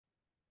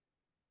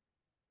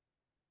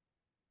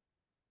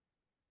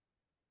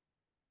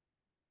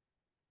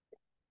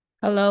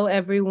Hello,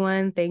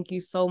 everyone. Thank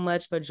you so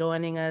much for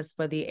joining us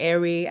for the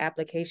AIRIE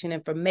Application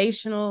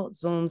Informational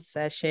Zoom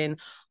session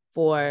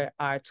for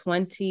our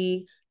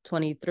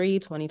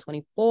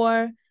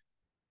 2023-2024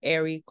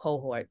 AIRIE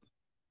cohort.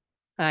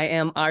 I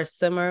am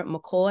Summer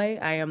McCoy.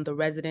 I am the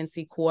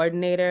Residency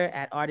Coordinator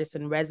at Artists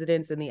in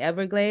Residence in the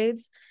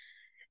Everglades.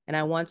 And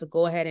I want to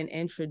go ahead and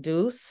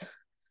introduce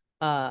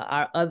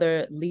our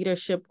other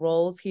leadership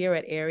roles here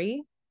at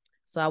AIRIE.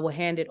 So I will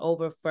hand it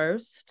over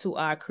first to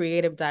our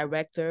creative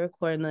director,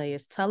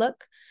 Cornelius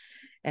Tulloch.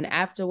 And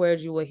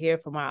afterwards, you will hear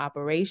from our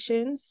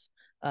operations,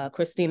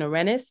 Christina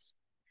Rennis.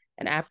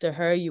 And after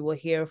her, you will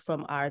hear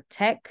from our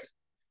tech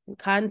and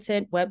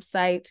content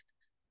website,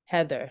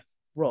 Heather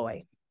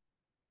Roy.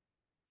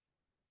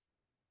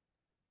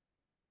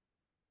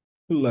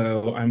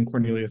 Hello, I'm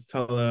Cornelius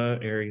Tulla,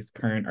 AIRIE's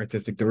current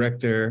artistic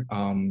director,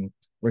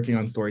 working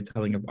on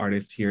storytelling of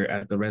artists here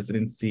at the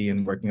Residency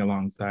and working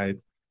alongside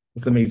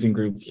this amazing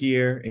group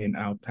here, and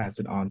I'll pass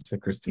it on to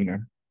Christina.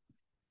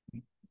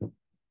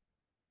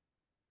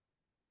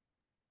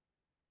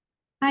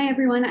 Hi,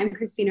 everyone. I'm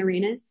Christina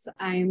Renus.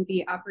 I'm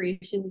the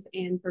Operations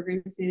and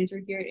Programs Manager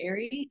here at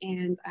AIRIE,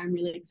 and I'm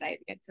really excited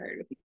to get started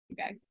with you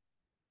guys.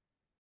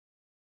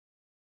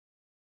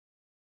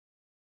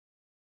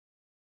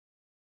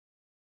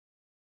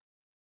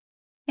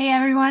 Hey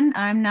everyone,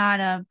 I'm not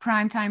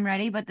primetime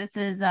ready, but this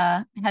is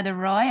Heather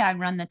Roy. I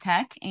run the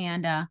tech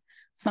and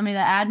some of the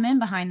admin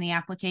behind the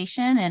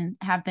application and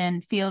have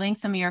been fielding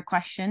some of your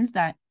questions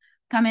that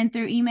come in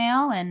through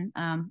email, and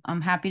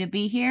I'm happy to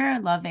be here.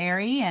 Love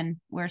AIRIE, and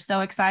we're so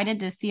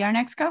excited to see our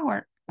next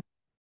cohort.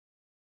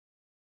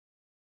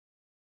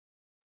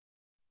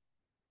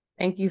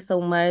 Thank you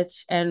so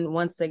much. And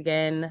once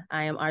again,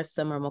 I am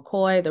Summer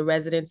McCoy, the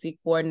Residency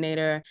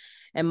Coordinator,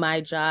 and my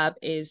job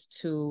is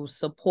to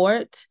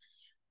support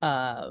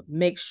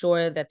make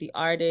sure that the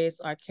artists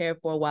are cared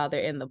for while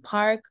they're in the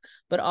park,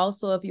 but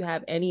also if you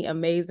have any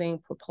amazing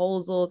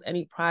proposals,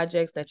 any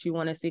projects that you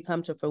want to see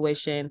come to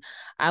fruition,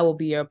 I will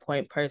be your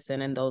point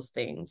person in those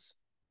things.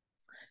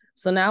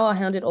 So now I'll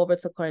hand it over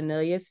to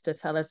Cornelius to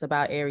tell us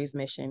about AIRIE's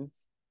mission.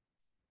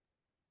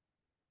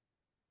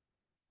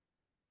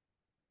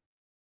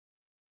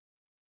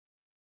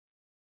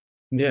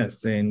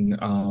 Yes, and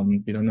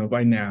if you don't know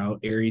by now,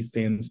 AIRIE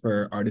stands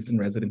for Artists in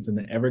Residence in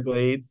the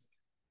Everglades,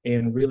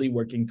 and really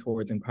working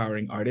towards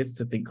empowering artists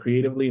to think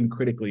creatively and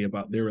critically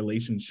about their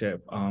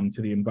relationship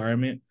to the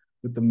environment,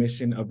 with the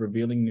mission of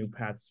revealing new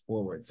paths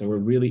forward. So we're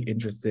really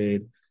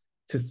interested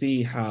to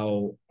see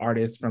how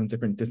artists from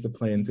different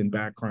disciplines and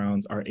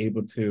backgrounds are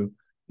able to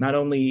not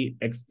only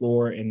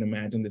explore and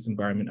imagine this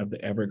environment of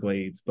the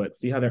Everglades, but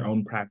see how their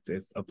own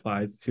practice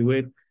applies to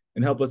it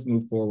and help us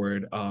move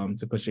forward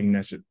to pushing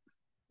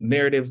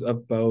narratives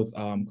of both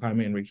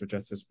climate and racial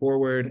justice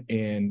forward.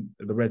 And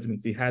the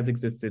Residency has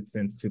existed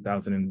since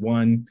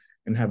 2001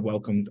 and have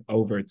welcomed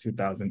over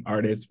 2,000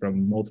 artists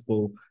from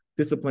multiple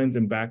disciplines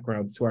and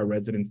backgrounds to our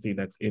Residency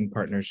that's in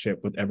partnership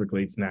with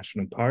Everglades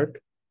National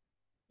Park.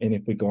 And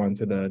if we go on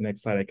to the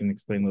next slide, I can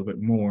explain a little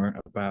bit more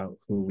about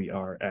who we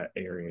are at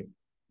AIRIE.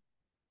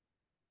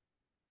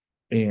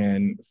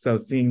 And so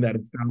seeing that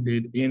it's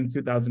founded in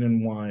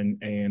 2001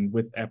 and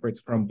with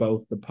efforts from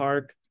both the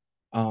park,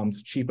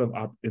 Chief of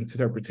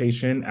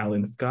Interpretation,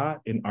 Alan Scott,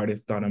 and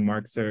artist Donna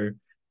Markser,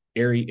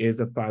 AIRIE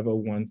is a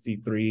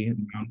 501c3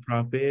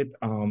 nonprofit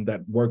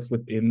that works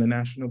within the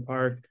national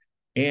park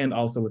and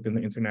also within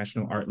the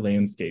international art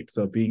landscape.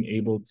 So being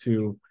able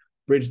to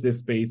bridge this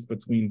space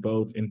between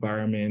both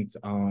environment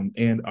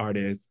and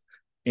artists,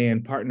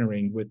 and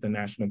partnering with the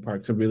national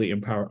park to really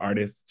empower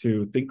artists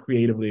to think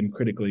creatively and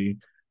critically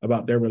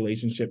about their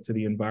relationship to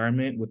the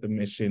environment, with the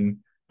mission,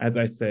 as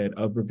I said,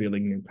 of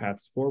revealing new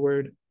paths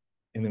forward.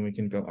 And then we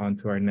can go on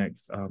to our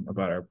next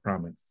about our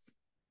promise.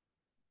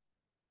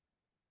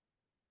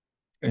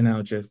 And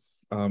I'll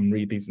just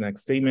read these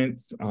next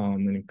statements. Our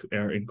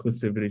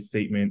inclusivity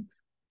statement,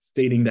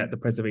 stating that the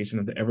preservation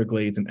of the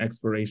Everglades and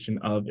exploration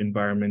of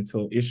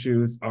environmental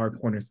issues are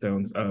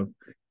cornerstones of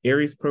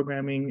AIRIE's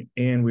programming,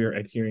 and we are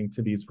adhering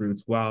to these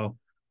roots while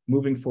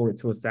moving forward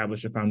to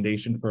establish a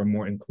foundation for a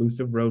more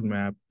inclusive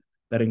roadmap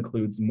that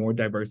includes more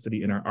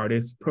diversity in our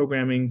artists,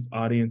 programming's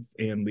audience,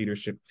 and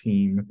leadership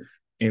team.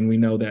 And we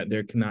know that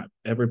there cannot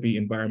ever be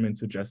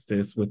environmental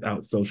justice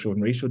without social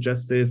and racial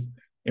justice.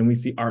 And we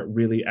see art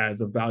really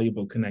as a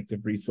valuable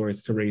connective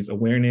resource to raise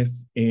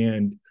awareness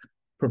and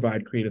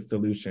provide creative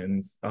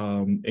solutions.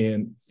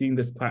 And seeing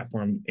this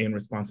platform and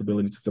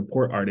responsibility to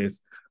support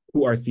artists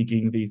who are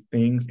seeking these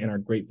things and are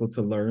grateful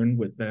to learn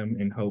with them,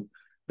 and hope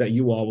that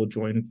you all will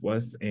join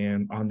us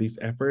and on these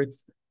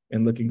efforts,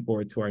 and looking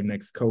forward to our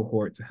next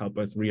cohort to help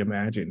us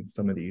reimagine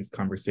some of these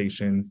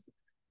conversations,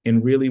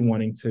 and really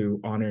wanting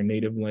to honor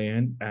native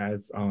land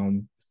as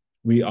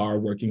we are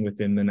working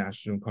within the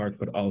national park,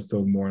 but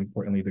also more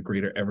importantly, the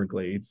greater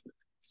Everglades.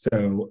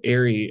 So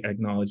AIRIE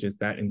acknowledges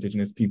that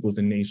Indigenous peoples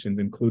and nations,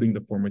 including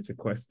the former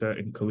Tequesta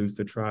and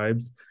Calusa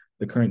tribes,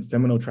 the current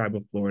Seminole tribe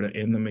of Florida,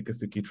 and the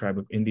Miccosukee tribe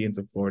of Indians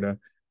of Florida,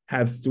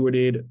 have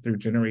stewarded through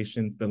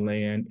generations the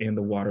land and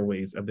the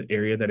waterways of the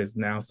area that is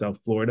now South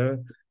Florida,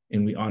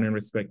 and we honor and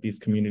respect these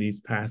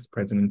communities past,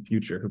 present, and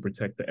future who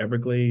protect the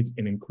Everglades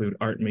and include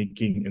art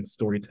making and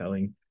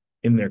storytelling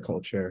in their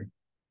culture.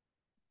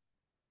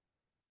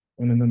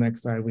 And in the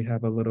next slide, we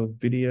have a little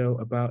video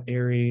about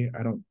AIRIE.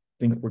 I don't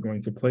think we're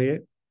going to play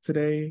it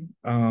today,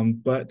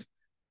 but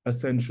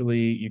essentially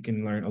you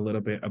can learn a little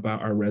bit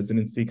about our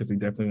residency, because we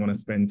definitely want to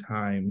spend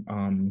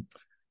time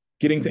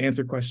getting to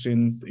answer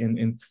questions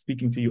and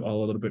speaking to you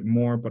all a little bit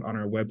more. But on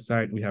our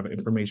website, we have an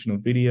informational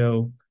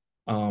video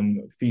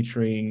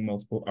featuring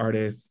multiple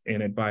artists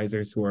and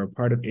advisors who are a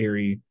part of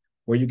AIRIE,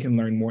 where you can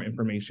learn more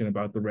information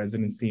about the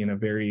residency in a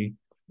very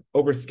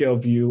overscale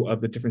view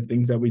of the different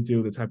things that we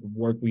do, the type of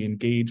work we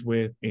engage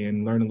with,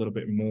 and learn a little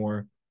bit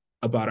more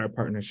about our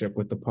partnership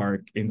with the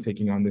park in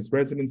taking on this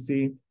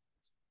residency.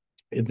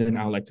 And then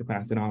I'd like to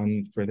pass it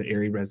on for the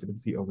AIRIE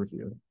residency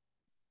overview.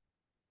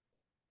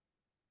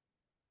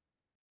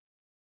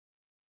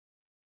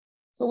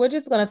 So we're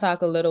just going to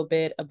talk a little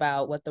bit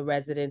about what the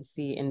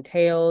residency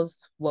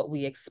entails, what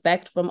we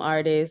expect from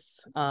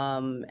artists,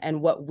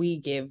 and what we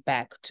give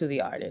back to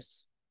the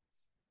artists.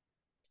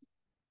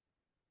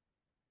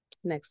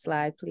 Next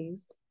slide,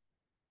 please.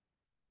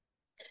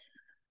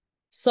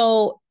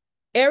 So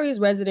AIRIE's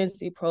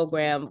residency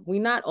program, we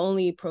not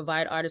only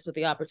provide artists with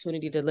the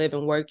opportunity to live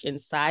and work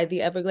inside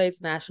the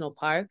Everglades National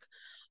Park,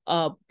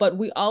 but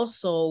we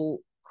also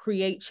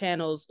create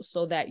channels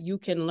so that you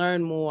can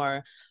learn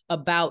more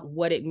about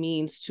what it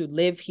means to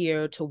live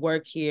here, to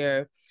work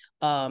here,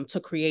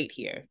 to create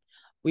here.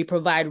 We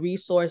provide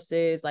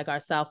resources like our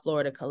South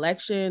Florida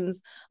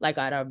collections, like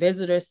at our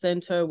visitor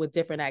center with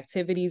different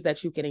activities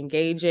that you can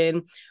engage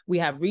in. We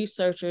have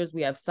researchers,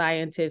 we have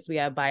scientists, we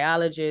have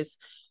biologists.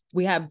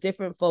 We have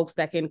different folks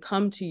that can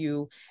come to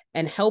you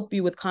and help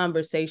you with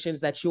conversations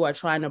that you are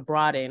trying to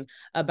broaden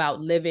about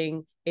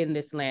living in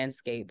this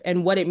landscape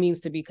and what it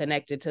means to be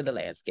connected to the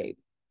landscape.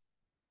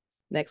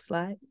 Next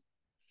slide.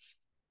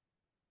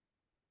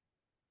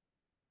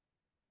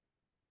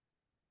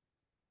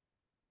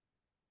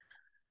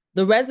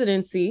 The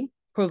residency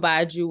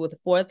provides you with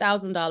a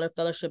 $4,000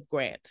 fellowship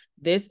grant.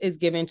 This is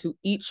given to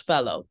each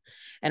fellow,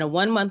 and a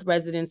 1-month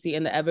residency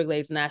in the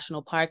Everglades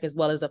National Park, as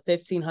well as a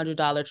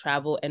 $1,500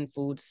 travel and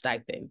food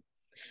stipend.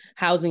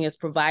 Housing is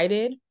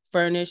provided,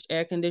 furnished,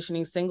 air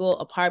conditioning, single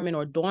apartment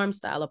or dorm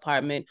style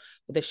apartment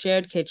with a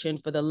shared kitchen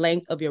for the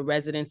length of your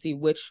residency,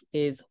 which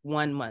is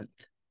 1 month.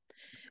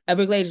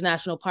 Everglades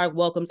National Park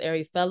welcomes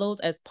AIRIE Fellows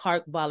as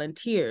park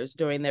volunteers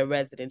during their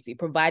residency,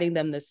 providing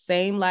them the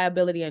same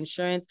liability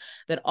insurance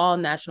that all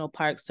National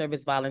Park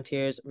Service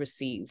volunteers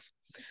receive.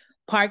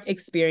 Park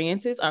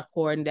experiences are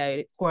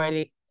coordinated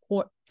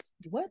what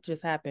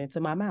just happened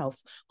to my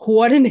mouth?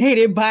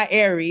 Coordinated by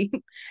AIRIE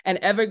and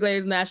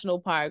Everglades National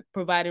Park,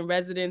 providing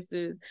residents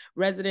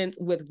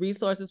with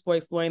resources for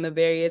exploring the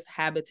various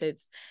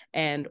habitats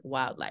and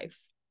wildlife.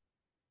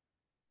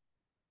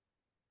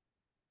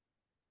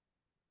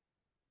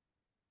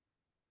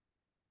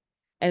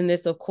 And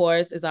this, of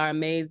course, is our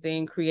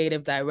amazing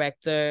creative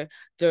director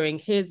during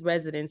his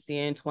residency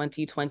in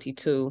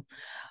 2022.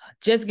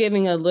 Just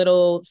giving a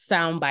little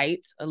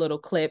soundbite, a little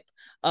clip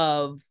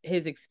of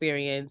his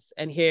experience.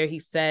 And here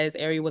he says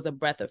AIRIE was a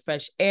breath of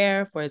fresh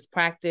air for his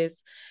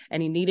practice,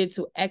 and he needed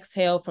to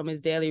exhale from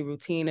his daily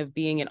routine of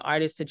being an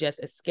artist to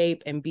just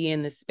escape and be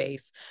in this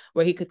space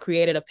where he could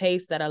create at a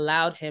pace that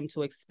allowed him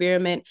to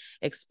experiment,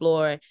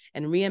 explore,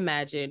 and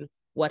reimagine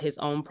what his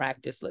own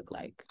practice looked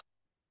like.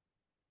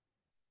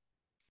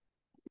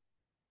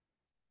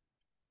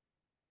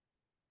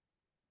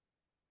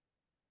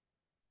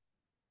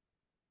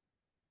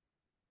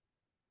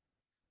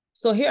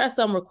 So here are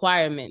some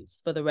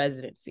requirements for the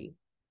residency.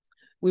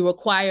 We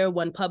require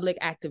 1 public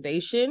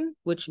activation,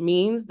 which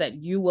means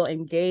that you will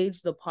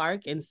engage the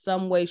park in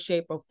some way,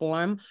 shape, or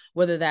form,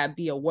 whether that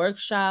be a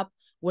workshop,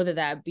 whether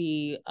that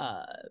be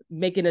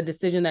making a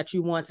decision that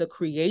you want to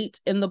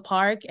create in the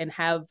park and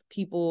have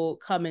people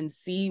come and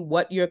see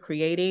what you're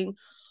creating,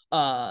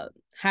 have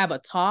a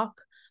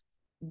talk.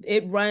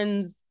 It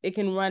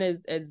can run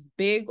as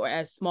big or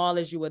as small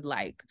as you would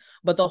like.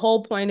 But the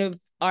whole point of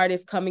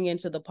artists coming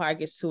into the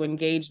park is to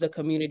engage the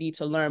community,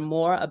 to learn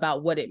more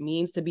about what it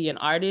means to be an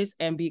artist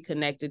and be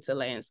connected to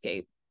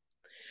landscape.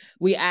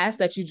 We ask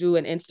that you do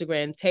an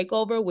Instagram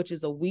takeover, which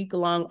is a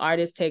week-long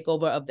artist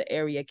takeover of the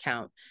AIRIE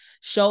account.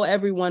 Show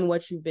everyone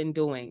what you've been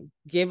doing.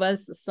 Give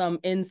us some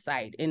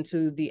insight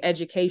into the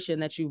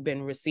education that you've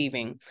been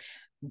receiving.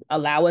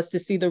 Allow us to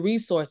see the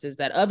resources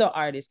that other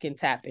artists can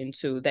tap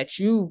into that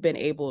you've been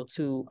able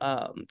to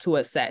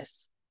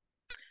assess.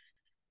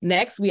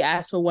 Next, we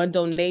ask for 1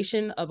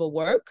 donation of a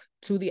work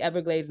to the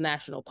Everglades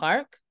National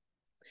Park,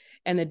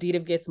 and the deed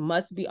of gifts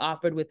must be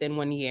offered within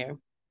 1 year.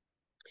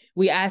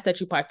 We ask that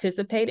you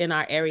participate in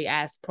our AIRIE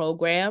Ask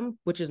program,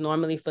 which is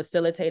normally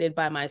facilitated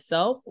by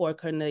myself or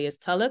Cornelius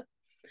Tulloch.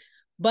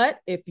 But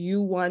if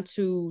you want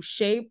to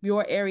shape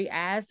your AIRIE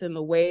Ask in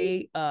the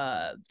way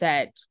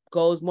that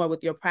goes more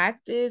with your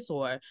practice,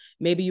 or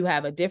maybe you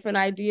have a different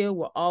idea,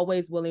 we're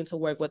always willing to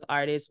work with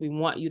artists. We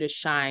want you to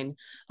shine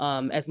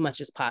as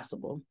much as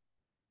possible.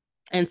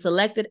 and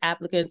selected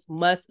applicants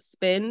must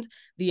spend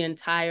the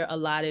entire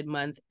allotted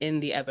month in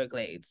the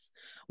Everglades.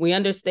 We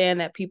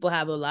understand that people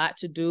have a lot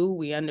to do.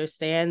 We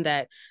understand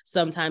that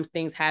sometimes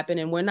things happen,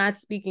 and we're not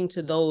speaking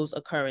to those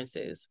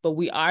occurrences, but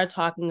we are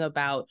talking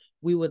about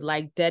we would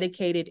like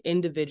dedicated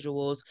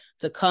individuals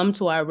to come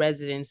to our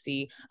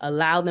residency,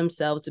 allow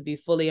themselves to be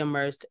fully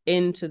immersed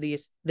into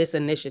this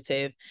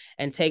initiative,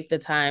 and take the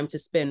time to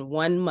spend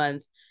 1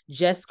 month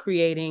just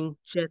creating,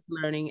 just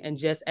learning, and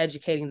just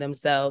educating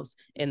themselves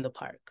in the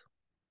park.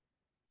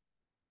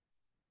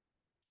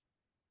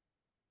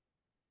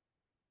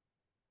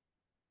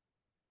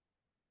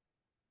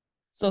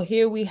 So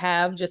here we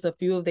have just a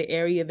few of the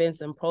AIRIE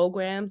events and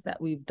programs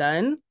that we've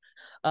done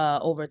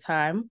over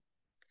time.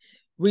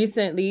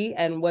 Recently,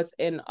 and what's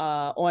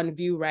on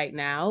view right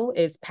now,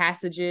 is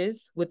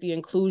Passages, with the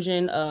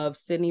inclusion of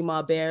Sidney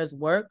Maubert's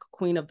work,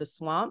 Queen of the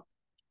Swamp.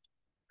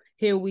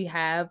 Here we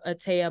have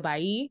Atea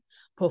Bai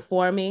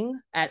performing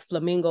at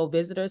Flamingo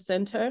Visitor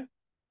Center.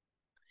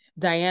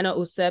 Diana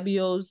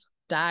Eusebio's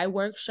dye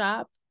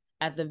workshop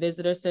at the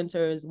Visitor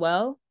Center as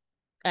well,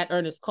 at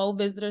Ernest Cole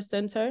Visitor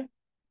Center.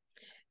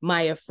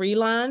 Maya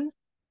Freeland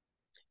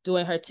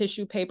doing her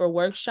tissue paper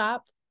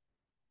workshop,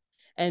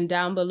 and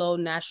down below,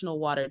 National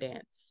Water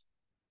Dance.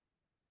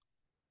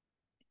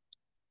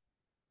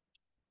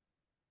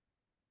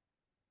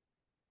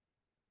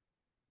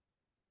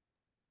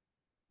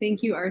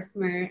 Thank you,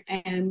 Arsmer.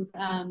 And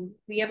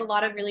we have a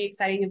lot of really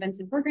exciting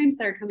events and programs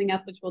that are coming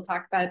up, which we'll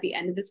talk about at the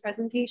end of this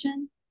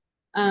presentation.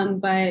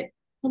 But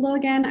hello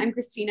again, I'm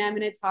Christina. I'm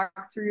going to talk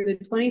through the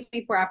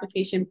 2024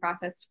 application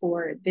process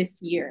for this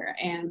year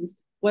and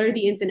what are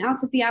the ins and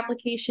outs of the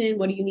application,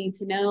 what do you need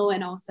to know,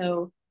 and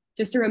also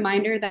just a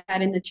reminder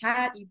that in the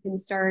chat, you can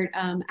start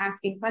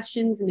asking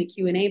questions in the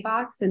Q&A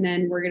box, and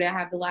then we're going to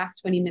have the last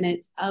 20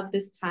 minutes of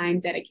this time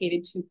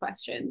dedicated to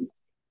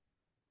questions.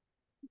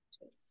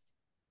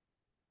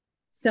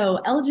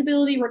 So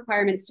eligibility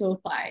requirements to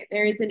apply.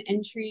 There's an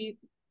entry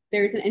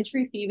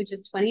fee, which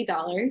is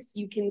 $20.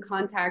 You can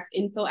contact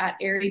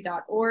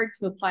info@airie.org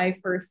to apply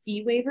for a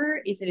fee waiver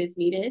if it is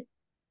needed.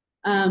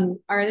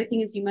 Our other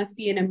thing is you must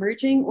be an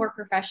emerging or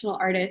professional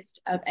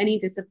artist of any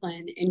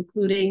discipline,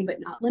 including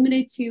but not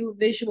limited to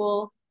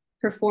visual,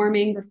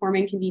 performing.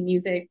 Performing can be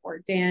music or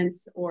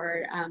dance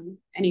or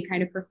any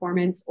kind of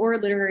performance, or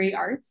literary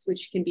arts,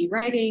 which can be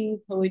writing,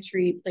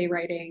 poetry,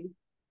 playwriting,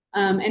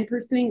 and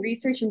pursuing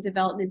research and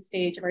development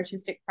stage of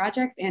artistic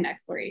projects and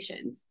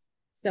explorations.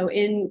 So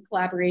in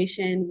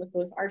collaboration with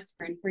both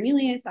Arsmer and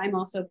Cornelius, I'm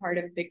also part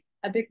of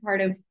a big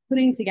part of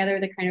putting together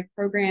the kind of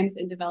programs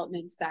and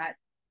developments that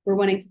we're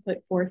wanting to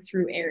put forth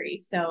through AIRIE.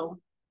 So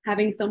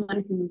having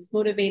someone who's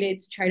motivated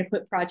to try to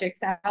put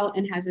projects out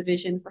and has a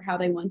vision for how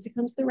they want to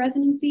come to the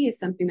residency is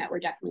something that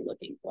we're definitely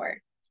looking for.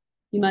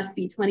 You must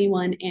be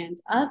 21 and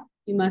up.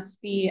 You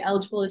must be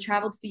eligible to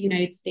travel to the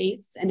United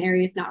States, and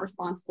AIRIE is not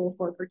responsible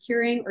for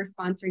procuring or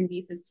sponsoring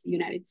visas to the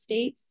United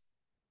States.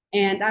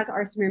 And as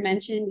Arsmer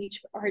mentioned,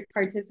 each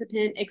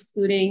participant,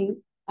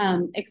 excluding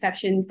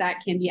exceptions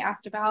that can be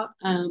asked about,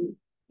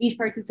 each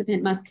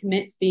participant must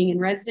commit to being in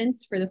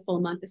residence for the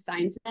full month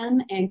assigned to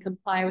them and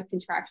comply with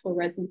contractual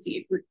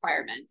residency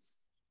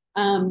requirements.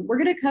 We're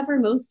going to cover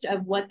most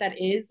of what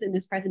that is in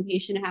this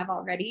presentation I have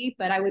already,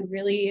 but I would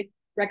really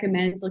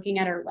recommend looking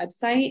at our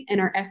website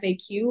and our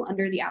FAQ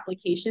under the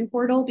application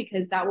portal,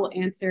 because that will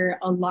answer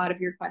a lot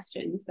of your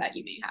questions that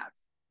you may have.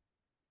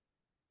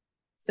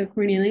 So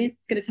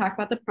Cornelius is going to talk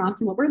about the prompt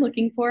and what we're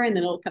looking for, and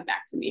then it'll come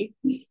back to me.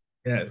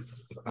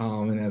 Yes,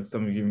 and as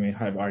some of you may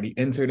have already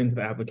entered into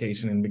the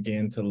application and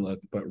began to look,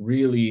 but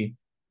really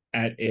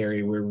at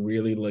AIRIE, we're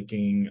really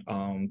looking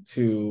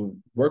to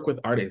work with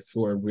artists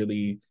who are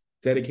really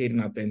dedicated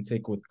and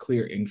authentic with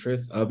clear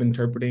interests of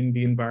interpreting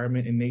the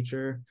environment and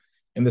nature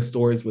and the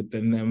stories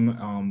within them,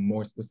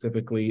 more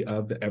specifically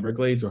of the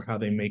Everglades or how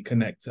they may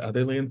connect to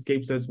other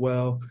landscapes as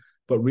well,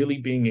 but really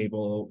being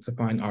able to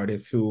find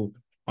artists who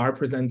are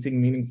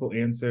presenting meaningful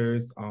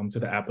answers to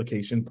the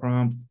application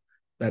prompts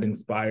that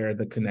inspire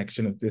the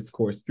connection of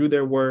discourse through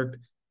their work,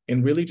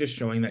 and really just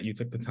showing that you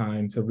took the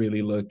time to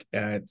really look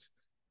at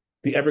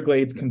the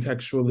Everglades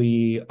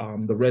contextually,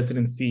 the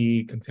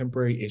residency,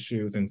 contemporary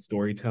issues, and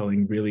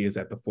storytelling really is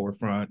at the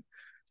forefront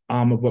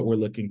of what we're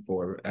looking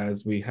for,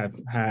 as we have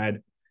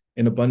had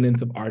an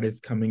abundance of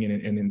artists coming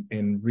in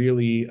and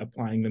really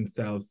applying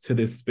themselves to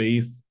this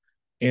space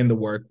and the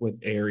work with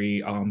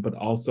AIRIE, but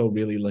also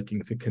really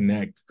looking to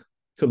connect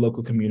to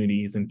local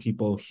communities and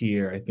people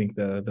here. I think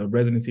the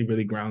residency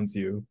really grounds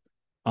you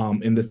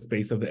in the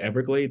space of the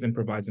Everglades and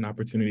provides an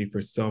opportunity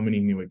for so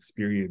many new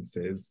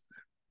experiences.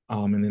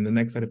 And then the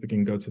next slide, if we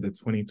can go to the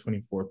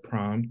 2024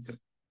 prompt.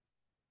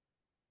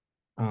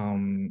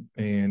 And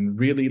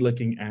really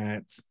looking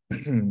at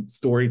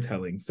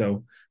storytelling.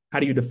 So how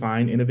do you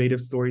define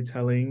innovative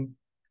storytelling?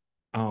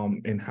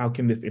 And how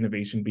can this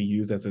innovation be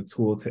used as a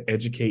tool to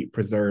educate,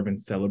 preserve, and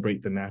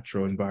celebrate the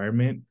natural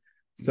environment?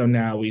 So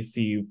now we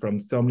see from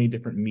so many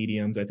different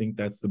mediums. I think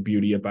that's the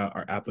beauty about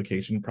our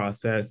application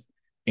process,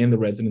 and the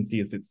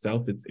residency is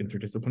itself. It's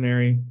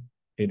interdisciplinary.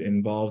 It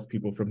involves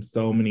people from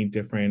so many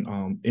different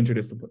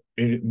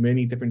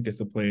many different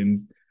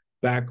disciplines,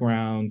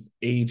 backgrounds,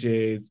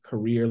 ages,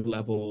 career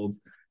levels,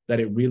 that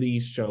it really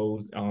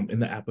shows in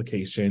the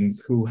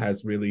applications who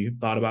has really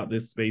thought about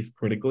this space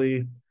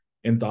critically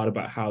and thought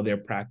about how their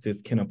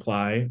practice can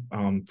apply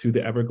to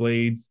the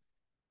Everglades,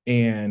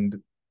 and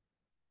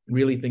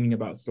really thinking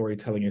about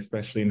storytelling,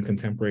 especially in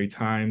contemporary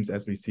times,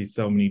 as we see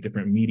so many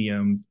different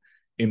mediums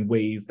in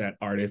ways that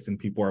artists and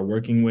people are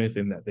working with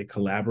and that they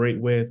collaborate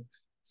with.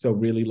 So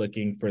really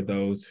looking for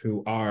those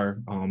who are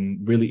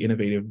really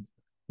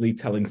innovatively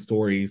telling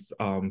stories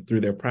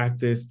through their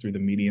practice, through the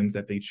mediums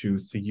that they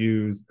choose to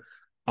use,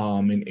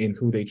 and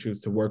who they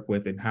choose to work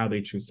with and how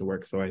they choose to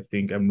work. So I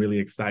think I'm really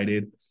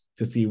excited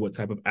to see what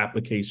type of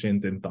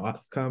applications and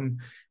thoughts come.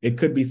 It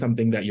could be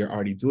something that you're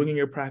already doing in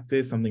your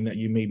practice, something that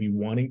you may be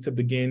wanting to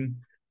begin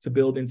to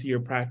build into your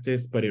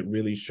practice, but it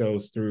really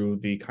shows through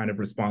the kind of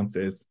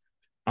responses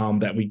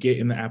that we get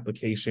in the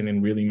application,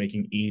 and really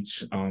making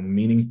each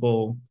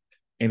meaningful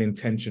and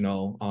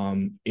intentional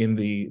in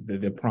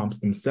the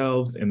prompts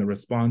themselves and the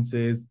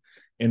responses,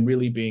 and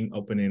really being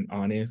open and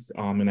honest.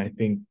 And I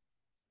think,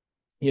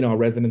 a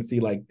residency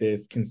like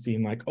this can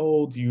seem like,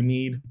 oh, do you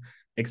need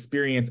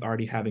experience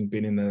already having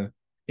been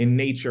in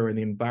nature and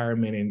the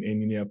environment?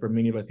 And for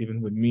many of us,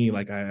 even with me,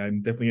 like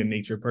I'm definitely a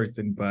nature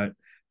person, but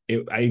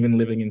I even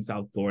living in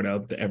South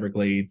Florida, the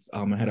Everglades,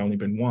 I had only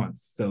been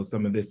once. So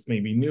some of this may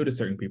be new to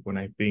certain people. And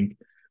I think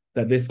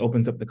that this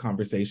opens up the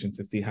conversation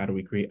to see how do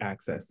we create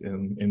access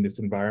in this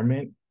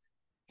environment.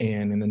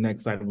 And in the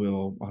next slide, I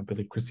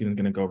believe Christina's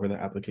going to go over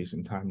the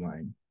application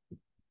timeline.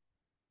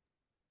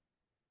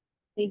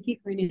 Thank you,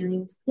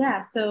 Cornelius.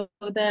 Yeah, so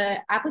the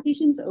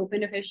applications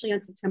opened officially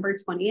on September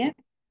 20th.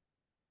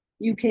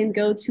 You can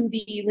go to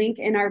the link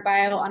in our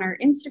bio on our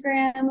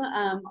Instagram.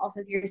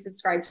 Also, if you're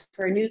subscribed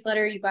to our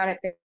newsletter, you got it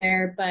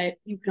there, but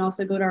you can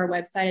also go to our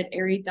website at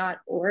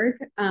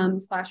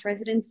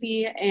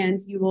AIRIE.org/residency, and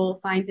you will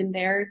find in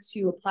there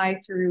to apply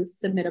through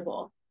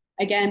Submittable.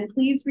 Again,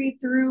 please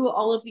read through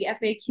all of the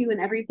FAQ and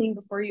everything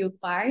before you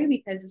apply,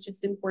 because it's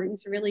just important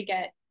to really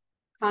get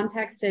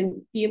context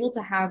and be able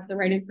to have the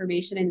right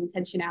information and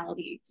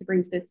intentionality to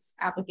bring to this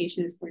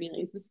application, as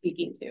Cornelius was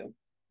speaking to.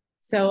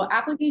 So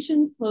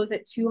applications close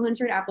at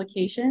 200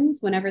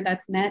 applications whenever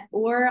that's met,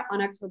 or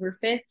on October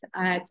 5th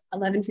at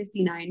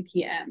 11:59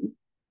 p.m.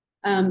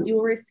 You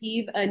will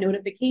receive a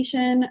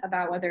notification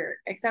about whether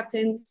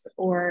acceptance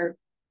or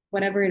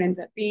whatever it ends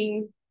up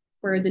being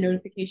for the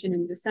notification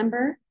in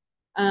December.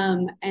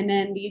 And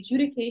then the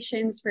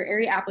adjudications for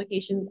AIRIE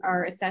applications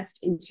are assessed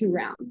in 2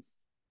 rounds.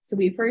 So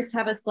we first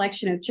have a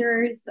selection of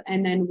jurors,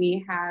 and then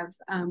we have,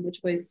 which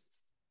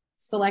was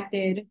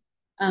selected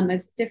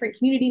as different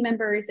community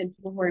members and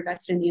people who are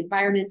invested in the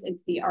environment,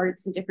 into the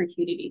arts, and different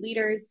community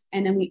leaders.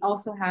 And then we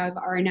also have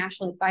our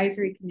National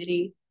Advisory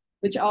Committee,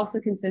 which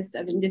also consists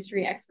of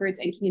industry experts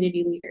and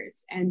community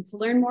leaders. And to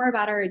learn more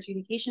about our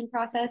adjudication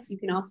process, you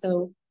can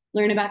also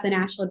learn about the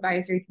National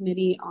Advisory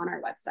Committee on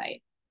our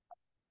website.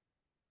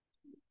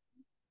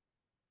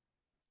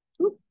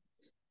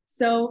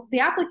 So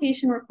the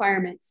application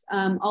requirements,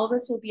 all of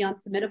this will be on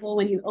Submittable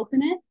when you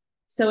open it.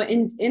 So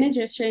in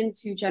addition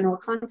to general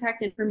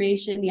contact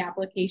information, the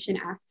application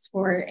asks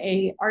for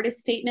a artist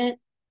statement,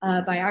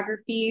 a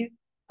biography,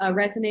 a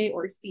resume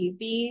or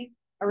CV,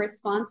 a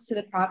response to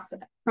the prompts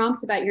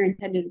about your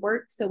intended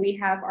work. So we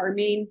have our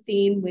main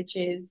theme, which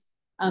is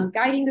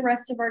guiding the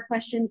rest of our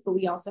questions, but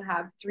we also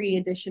have 3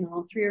 or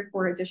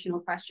 4 additional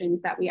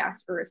questions that we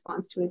ask for a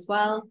response to as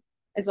well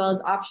as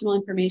optional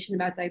information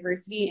about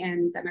diversity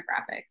and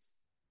demographics.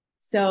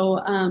 So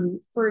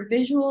for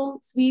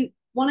visuals,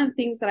 one of the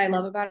things that I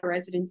love about a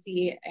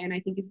residency, and I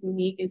think is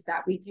unique, is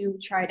that we do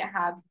try to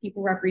have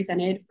people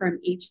represented from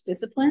each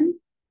discipline.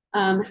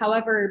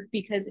 However,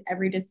 because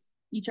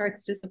each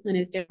arts discipline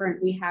is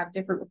different, we have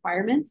different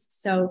requirements.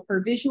 So for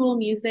visual,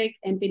 music,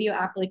 and video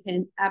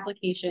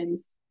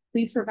applications,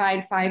 please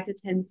provide 5 to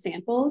 10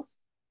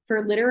 samples.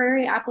 For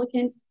literary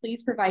applicants,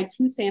 please provide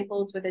 2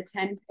 samples with a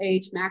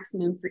 10-page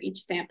maximum for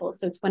each sample,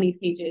 so 20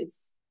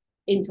 pages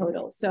in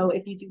total. So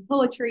if you do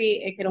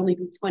poetry, it could only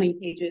be 20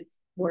 pages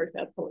worth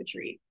of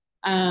poetry.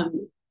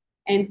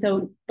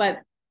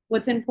 But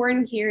what's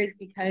important here is,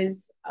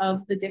 because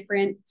of the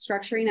different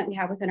structuring that we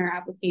have within our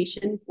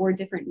application for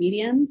different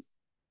mediums,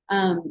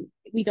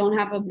 we don't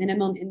have a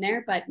minimum in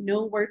there, but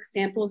no work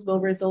samples will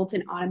result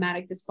in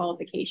automatic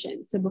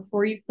disqualification. So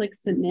before you click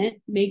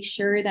submit, make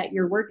sure that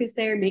your work is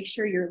there, make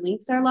sure your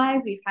links are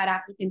live. We've had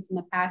applicants in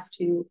the past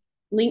who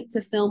linked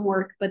to film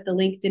work, but the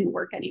link didn't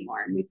work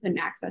anymore and we couldn't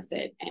access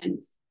it, and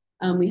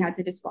we had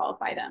to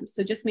disqualify them.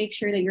 So just make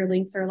sure that your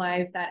links are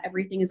live, that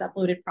everything is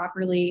uploaded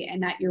properly,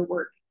 and that your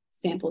work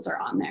samples are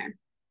on there.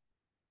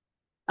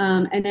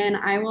 And then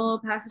I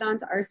will pass it on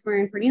to Arsmer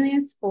and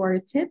Cornelius for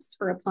tips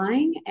for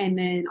applying, and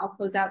then I'll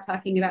close out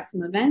talking about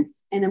some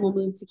events, and then we'll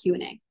move to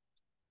Q&A.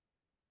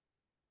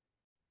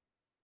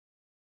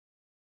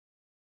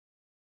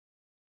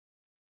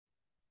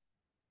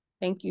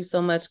 Thank you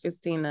so much,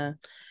 Christina.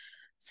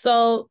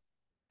 So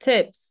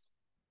tips.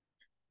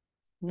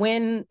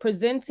 When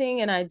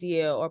presenting an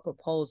idea or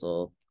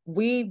proposal,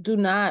 we do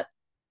not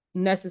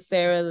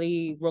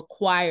necessarily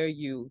require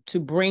you to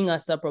bring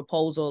us a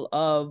proposal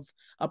of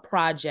a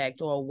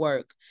project or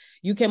work.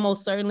 You can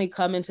most certainly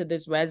come into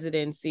this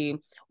residency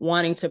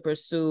wanting to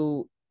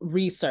pursue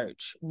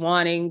research,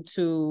 wanting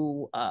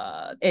to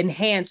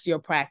enhance your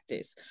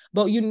practice,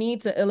 but you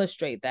need to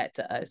illustrate that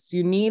to us.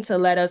 You need to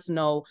let us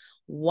know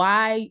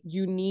why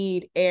you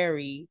need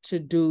AIRIE to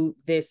do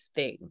this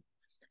thing.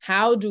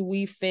 How do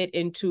we fit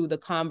into the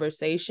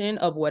conversation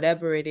of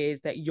whatever it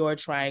is that you're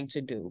trying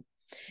to do?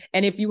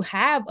 And if you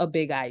have a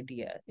big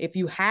idea, if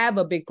you have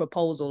a big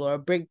proposal or a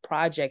big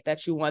project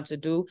that you want to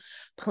do,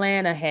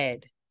 plan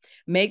ahead.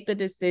 Make the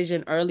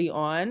decision early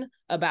on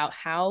about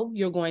how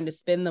you're going to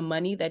spend the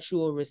money that you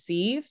will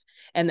receive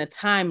and the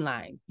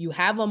timeline. You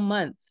have a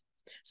month.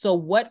 So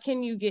what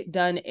can you get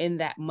done in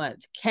that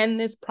month? Can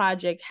this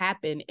project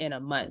happen in a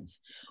month?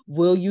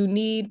 Will you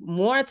need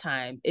more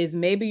time? Is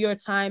maybe your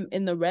time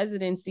in the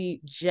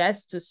residency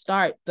just to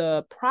start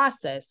the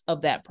process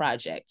of that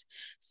project?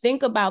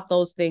 Think about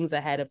those things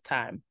ahead of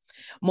time.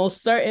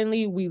 Most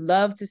certainly, we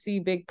love to see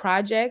big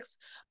projects,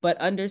 but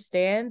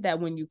understand that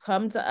when you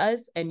come to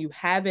us and you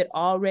have it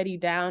already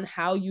down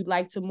how you'd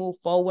like to move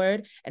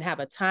forward and have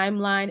a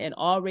timeline and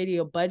already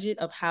a budget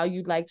of how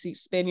you'd like to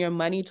spend your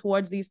money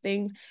towards these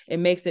things, it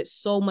makes it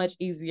so much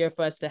easier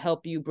for us to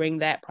help you bring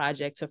that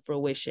project to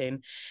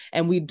fruition.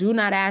 And we do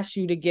not ask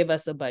you to give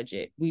us a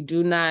budget. We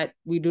do not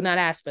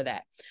ask for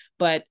that.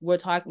 But we're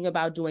talking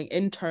about doing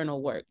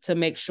internal work to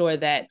make sure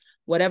that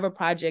whatever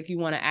project you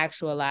want to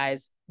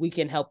actualize, we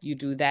can help you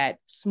do that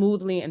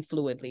smoothly and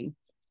fluidly.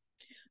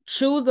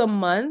 Choose a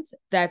month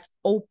that's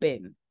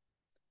open.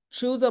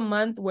 Choose a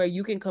month where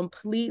you can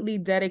completely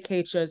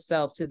dedicate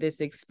yourself to this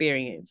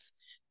experience.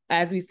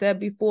 As we said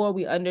before,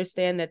 we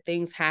understand that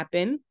things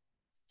happen.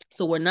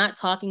 So we're not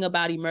talking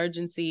about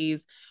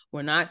emergencies.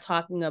 We're not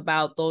talking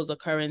about those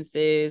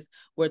occurrences.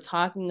 We're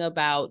talking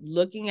about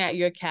looking at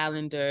your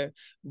calendar,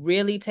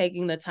 really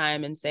taking the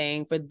time and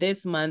saying, for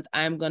this month,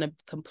 I'm going to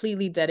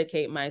completely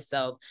dedicate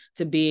myself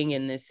to being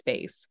in this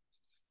space.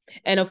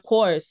 And of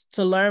course,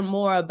 to learn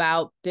more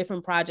about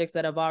different projects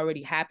that have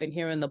already happened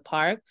here in the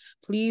park,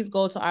 please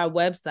go to our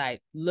website,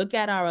 look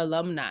at our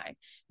alumni.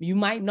 You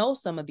might know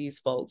some of these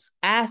folks.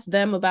 Ask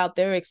them about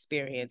their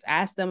experience.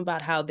 Ask them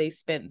about how they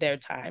spent their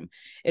time.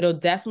 It'll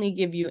definitely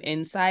give you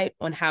insight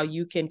on how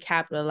you can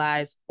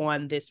capitalize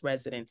on this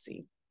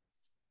residency.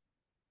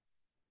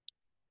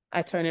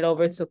 I turn it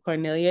over to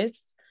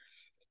Cornelius.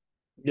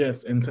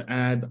 Yes, and to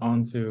add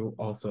on to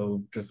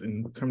also just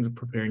in terms of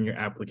preparing your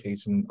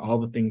application, all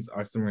the things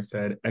our Summer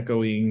said,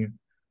 echoing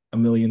a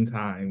million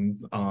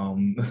times,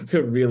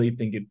 to really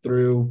think it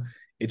through.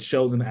 It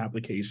shows in the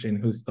application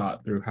who's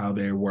thought through how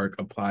their work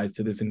applies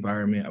to this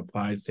environment,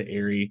 applies to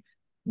AIRIE,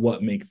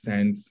 what makes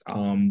sense,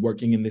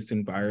 working in this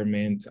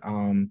environment,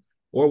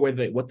 or what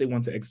they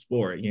want to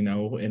explore, you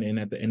know, and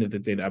at the end of the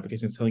day, the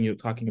application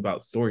is talking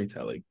about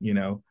storytelling, you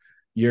know,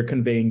 you're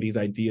conveying these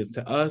ideas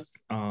to us,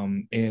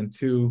 and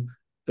to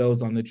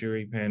those on the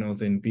jury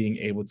panels, and being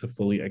able to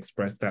fully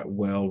express that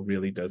well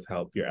really does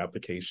help your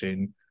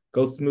application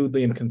go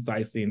smoothly and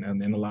concisely,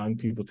 and allowing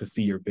people to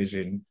see your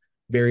vision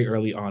very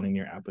early on in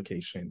your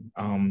application.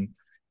 And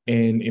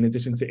in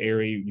addition to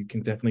AIRIE, you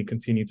can definitely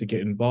continue to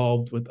get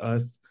involved with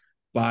us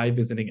by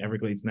visiting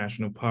Everglades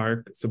National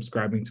Park,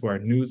 subscribing to our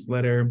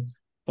newsletter,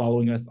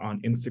 following us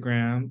on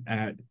Instagram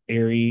at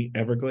AIRIE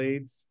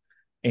Everglades.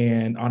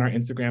 And on our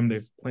Instagram,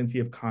 there's plenty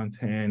of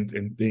content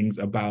and things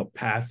about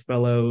past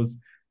fellows,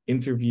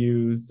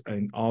 interviews,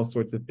 and all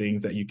sorts of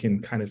things that you can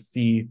kind of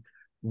see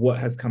what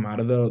has come out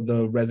of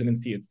the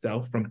residency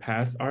itself from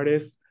past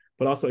artists,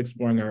 but also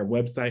exploring our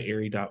website,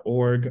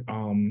 AIRIE.org,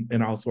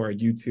 and also our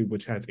YouTube,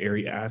 which has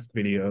AIRIE Ask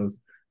videos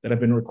that have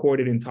been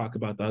recorded and talk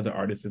about the other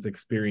artists'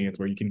 experience,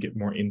 where you can get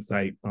more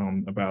insight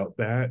about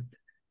that.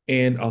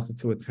 And also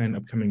to attend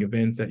upcoming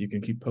events that you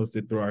can keep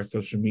posted through our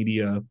social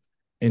media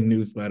and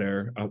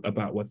newsletter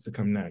about what's to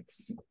come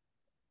next.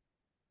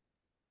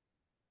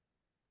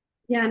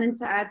 Yeah, and then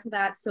to add to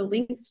that, so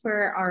links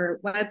for our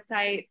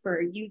website,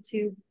 for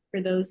YouTube,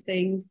 for those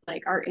things,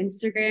 like our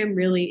Instagram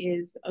really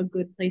is a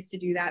good place to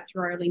do that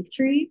through our link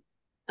tree.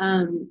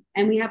 And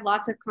we have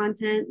lots of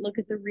content. Look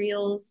at the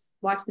reels,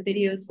 watch the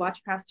videos,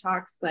 watch past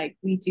talks. Like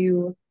we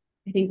do,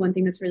 I think one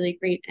thing that's really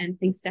great, and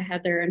thanks to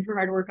Heather and her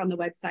hard work on the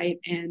website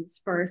and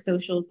for our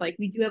socials, like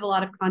we do have a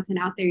lot of content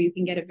out there. You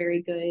can get a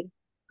very good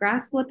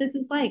grasp what this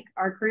is like.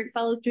 Our current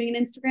fellow is doing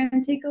an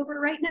Instagram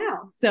takeover right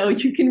now, so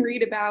you can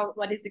read about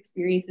what his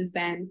experience has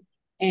been.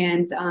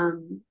 And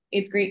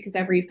it's great because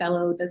every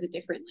fellow does it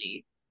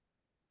differently.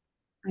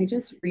 I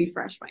just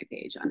refreshed my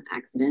page on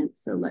accident,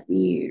 so let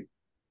me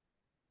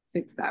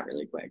fix that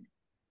really quick.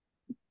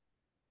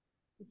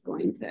 It's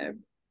going to,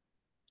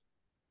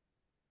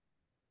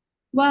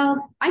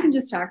 well, I can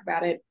just talk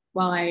about it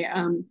while I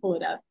pull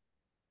it up.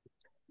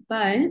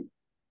 But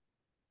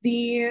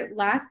the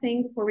last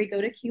thing before we go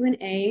to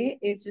Q&A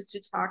is just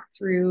to talk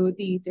through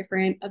the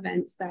different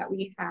events that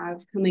we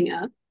have coming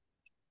up.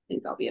 I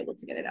think I'll be able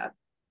to get it up.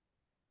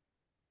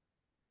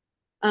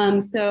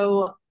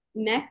 So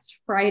next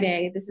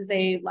Friday, this is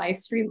a live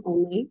stream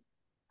only.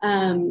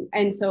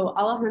 And so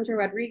Alejandro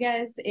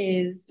Rodriguez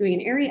is doing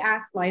an AIRIE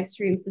Ask live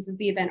stream. So this is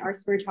the event our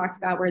Summer talked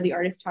about, where the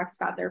artist talks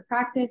about their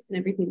practice and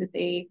everything that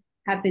they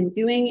have been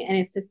doing. And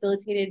it's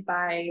facilitated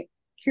by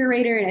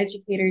curator and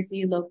educator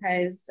Z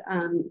Lopez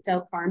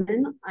Del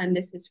Carmen. And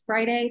this is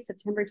Friday,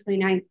 September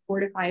 29th, 4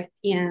 to 5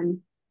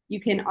 p.m. You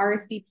can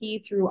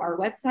RSVP through our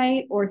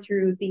website or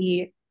through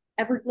the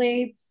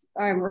Everglades,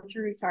 or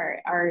through,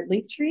 sorry, our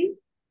link tree.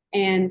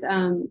 And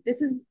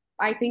this is,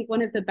 I think,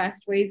 one of the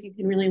best ways you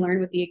can really learn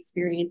what the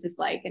experience is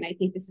like. And I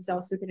think this is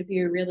also going to be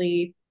a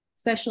really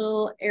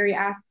special AIRIE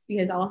Asks,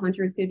 because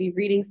Alejandro is going to be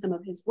reading some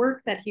of his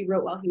work that he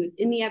wrote while he was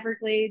in the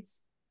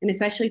Everglades. And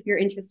especially if you're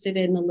interested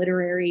in the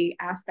literary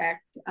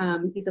aspect,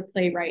 he's a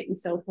playwright. And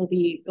so he'll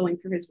be going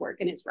through his work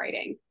and his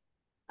writing.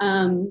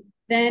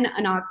 Then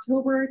on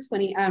October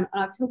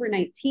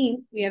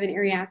 19th, we have an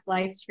AIRIE Asks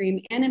live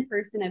stream and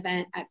in-person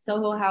event at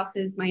Soho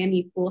House's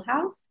Miami Pool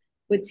House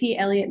with T.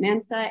 Elliott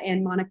Mansa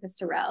and Monica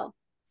Sorrell.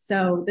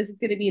 So this is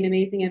going to be an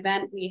amazing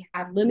event. We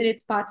have limited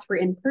spots for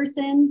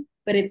in-person,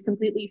 but it's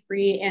completely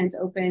free and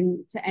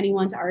open to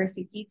anyone to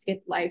RSVP to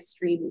get the live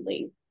stream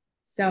link.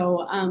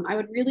 So I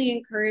would really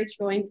encourage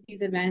going to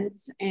these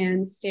events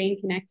and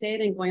staying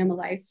connected and going on the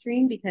live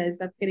stream, because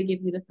that's going to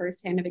give you the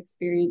firsthand of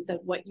experience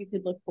of what you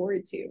could look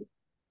forward to.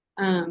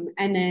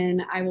 And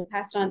then I will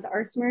pass it on to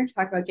Arsemer to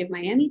talk about Give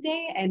Miami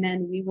Day, and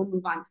then we will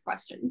move on to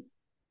questions.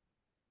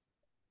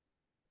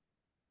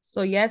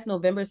 So yes,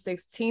 November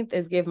 16th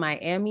is Give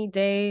Miami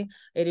Day.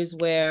 It is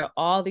where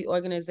all the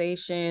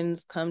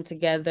organizations come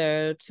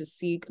together to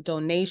seek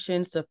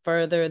donations to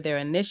further their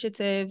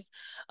initiatives.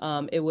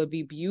 It would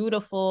be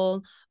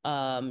beautiful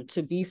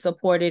to be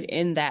supported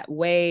in that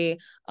way.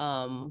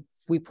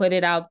 We put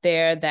it out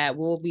there that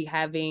we'll be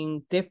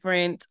having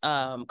different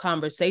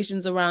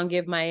conversations around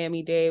Give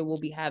Miami Day. We'll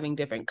be having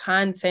different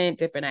content,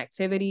 different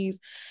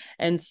activities.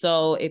 And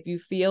so if you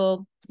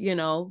feel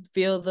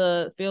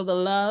the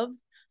love,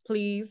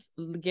 please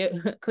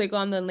click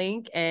on the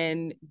link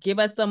and give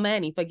us some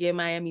money for Give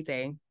Miami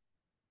Day.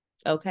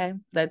 Okay,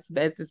 that's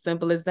as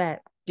simple as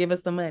that. Give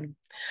us some money.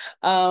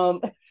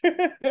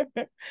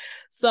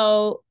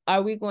 So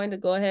are we going to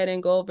go ahead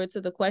and go over to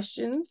the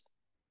questions?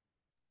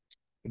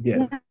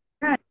 Yes.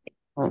 Yeah.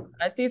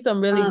 I see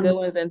some really good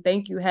ones, and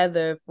thank you,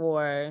 Heather,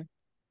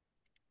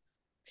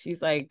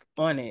 she's like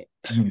on it.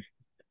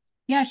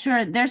 Yeah,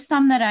 sure. There's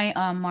some that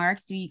I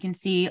marked so you can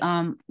see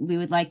we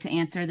would like to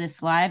answer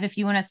this live if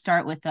you want to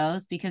start with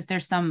those, because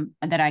there's some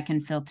that I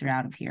can filter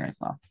out of here as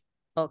well.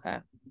 Okay.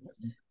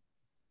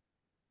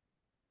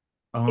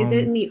 Is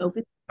it in the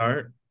open?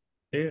 Start.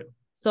 Yeah.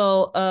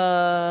 So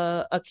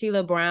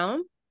Akila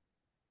Brown.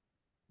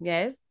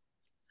 Yes.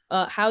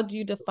 How do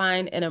you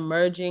define an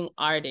emerging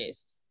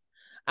artist?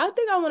 I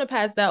think I want to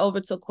pass that over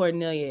to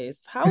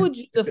Cornelius. How would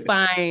you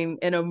define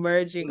an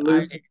emerging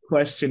artist?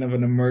 Question of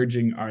an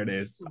emerging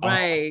artist.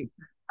 Right.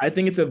 I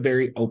think it's a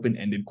very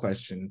open-ended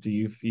question. Do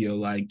you feel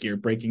like you're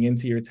breaking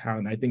into your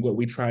talent? I think what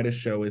we try to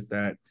show is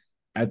that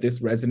at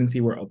this residency,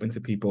 we're open to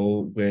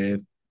people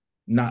with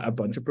not a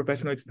bunch of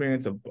professional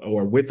experience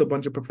or with a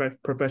bunch of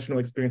professional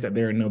experience, that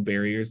there are no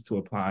barriers to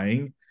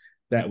applying,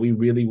 that we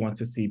really want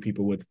to see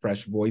people with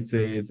fresh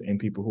voices and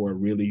people who are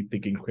really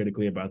thinking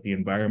critically about the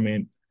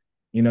environment.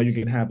 You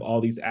can have all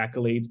these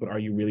accolades, but are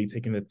you really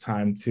taking the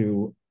time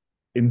to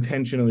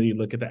intentionally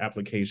look at the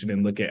application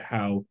and look at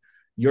how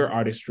your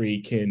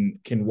artistry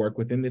can work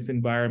within this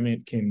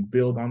environment, can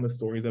build on the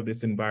stories of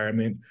this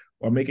environment,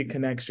 or make a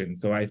connection?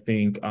 So I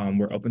think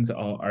we're open to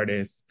all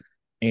artists.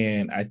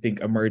 And I think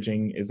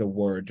emerging is a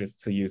word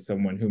just to use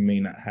someone who may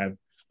not have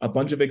a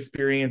bunch of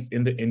experience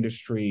in the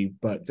industry,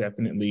 but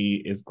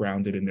definitely is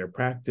grounded in their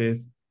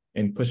practice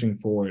and pushing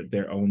forward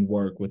their own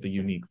work with a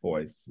unique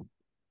voice.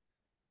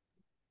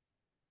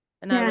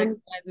 And I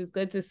recognize it's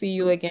good to see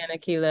you again,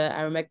 Akila.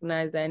 I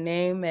recognize that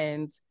name,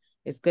 and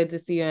it's good to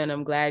see you, and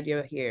I'm glad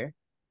you're here.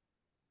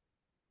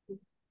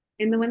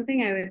 And the one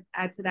thing I would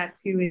add to that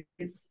too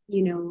is,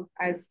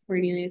 as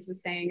Cornelius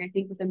was saying, I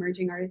think with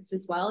emerging artists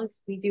as well,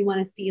 is we do want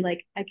to see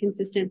like a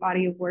consistent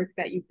body of work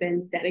that you've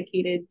been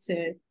dedicated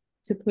to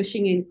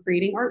pushing and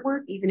creating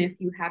artwork, even if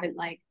you haven't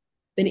like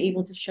been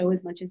able to show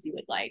as much as you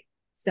would like.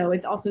 So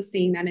it's also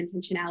seeing that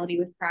intentionality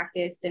with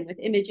practice and with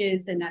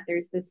images, and that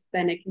there's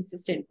been a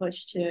consistent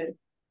push to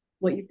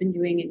what you've been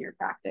doing in your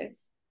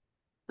practice.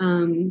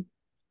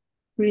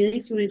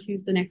 Cornelius, you want to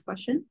choose the next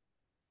question?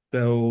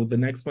 So the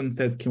next one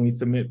says, can we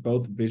submit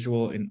both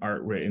visual and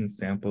art written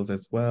samples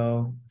as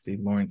well? Let's see,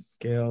 Lawrence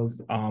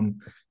Scales.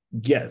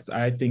 Yes,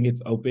 I think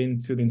it's open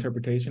to the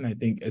interpretation. I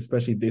think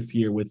especially this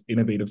year with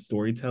innovative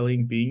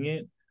storytelling being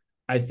it,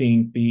 I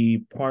think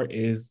the part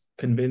is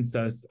convince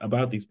us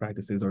about these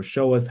practices or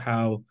show us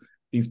how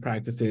these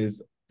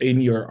practices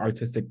in your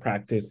artistic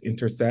practice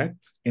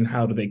intersect and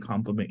how do they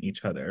complement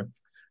each other.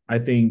 I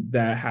think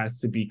that has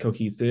to be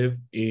cohesive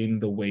in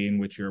the way in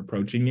which you're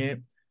approaching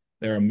it.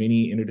 There are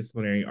many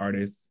interdisciplinary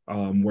artists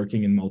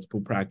working in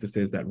multiple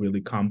practices that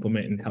really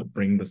complement and help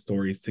bring the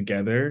stories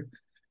together.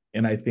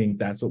 And I think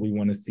that's what we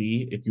want to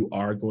see. If you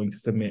are going to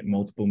submit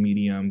multiple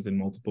mediums and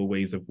multiple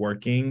ways of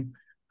working,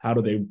 how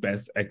do they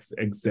best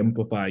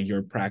exemplify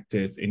your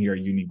practice in your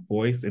unique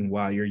voice? And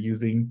while you're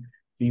using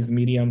these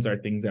mediums are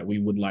things that we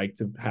would like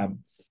to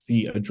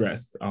see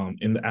addressed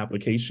in the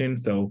application.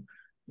 So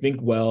think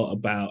well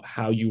about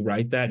how you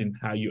write that and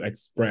how you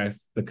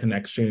express the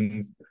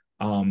connections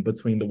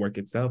between the work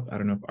itself. I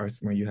don't know if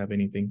Arsma, you have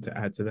anything to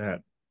add to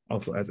that,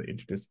 also as an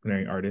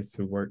interdisciplinary artist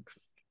who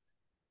works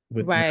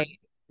with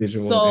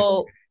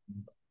visual.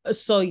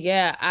 So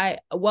yeah, I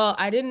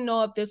didn't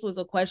know if this was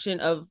a question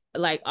of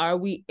like, are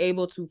we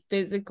able to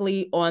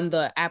physically on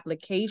the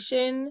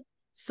application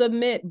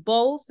submit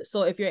both?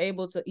 So if you're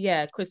able to,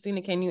 yeah,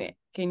 Christina, can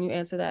you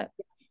answer that?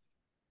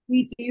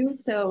 We do.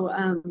 So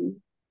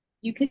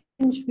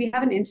we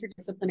have an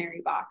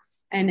interdisciplinary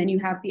box, and then you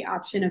have the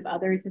option of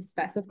other to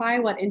specify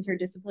what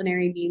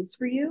interdisciplinary means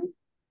for you.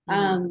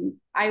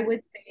 I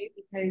would say,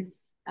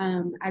 because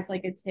as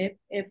like a tip,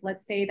 if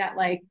let's say that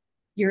like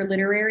you're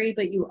literary,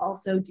 but you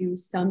also do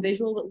some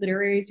visual, but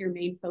literary is your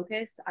main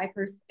focus,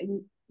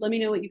 let me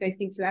know what you guys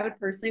think too. I would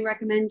personally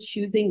recommend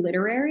choosing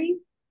literary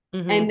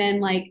and then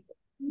like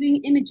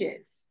doing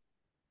images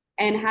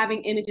and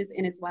having images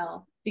in as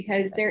well,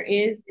 because there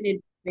is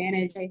an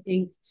advantage, I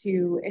think,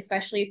 to,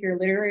 especially if you're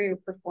literary or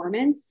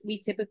performance, we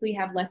typically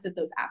have less of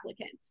those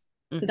applicants.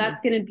 So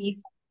that's going to be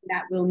something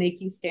that will make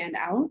you stand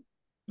out.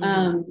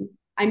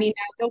 I mean,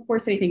 don't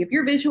force anything. If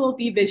you're visual,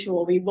 be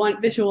visual. We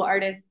want visual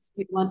artists.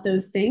 We want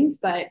those things,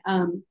 but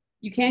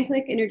you can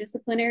click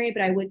interdisciplinary.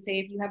 But I would say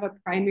if you have a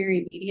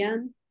primary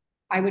medium,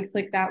 I would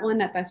click that one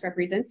that best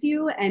represents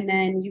you. And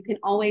then you can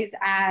always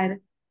add,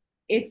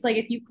 it's like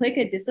if you click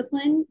a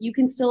discipline, you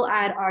can still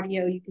add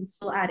audio, you can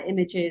still add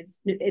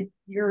images.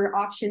 Your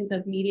options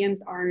of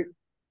mediums aren't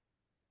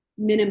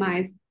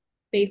minimized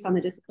based on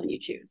the discipline you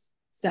choose.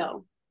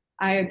 So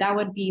that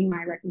would be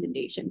my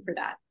recommendation for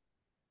that.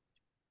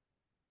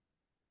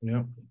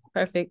 Yeah.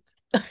 Perfect.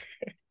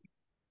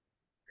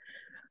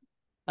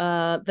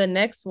 The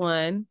next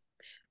one,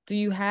 do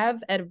you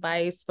have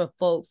advice for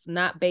folks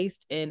not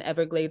based in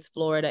Everglades,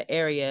 Florida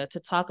area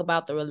to talk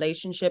about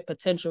the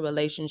potential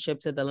relationship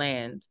to the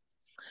land?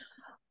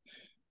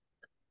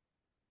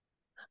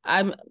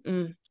 I'm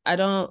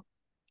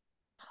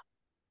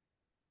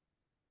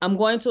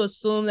going to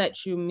assume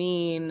that you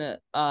mean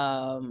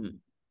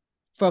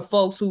for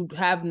folks who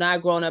have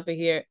not grown up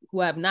here,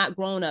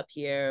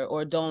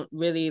 or don't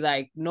really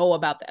like know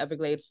about the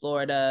Everglades,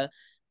 Florida,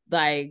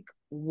 like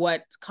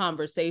what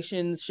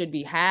conversations should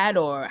be had,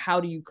 or how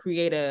do you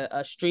create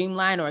a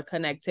streamline or a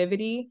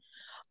connectivity?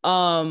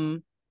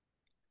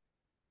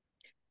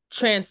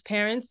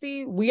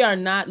 Transparency, we are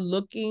not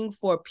looking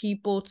for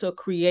people to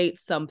create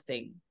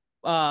something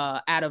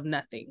out of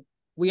nothing.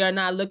 We are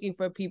not looking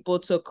for people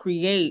to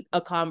create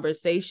a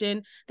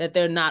conversation that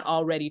they're not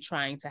already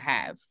trying to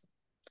have.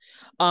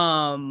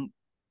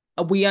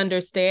 We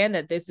understand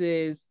that this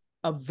is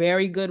a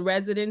very good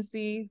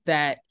residency,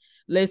 that,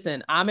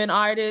 listen, I'm an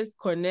artist,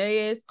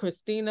 Cornelius,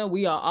 Christina,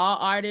 we are all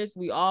artists.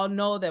 We all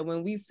know that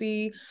when we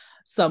see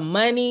some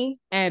money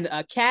and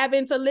a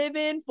cabin to live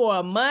in for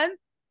a month,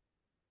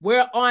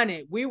 we're on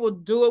it. We will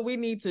do what we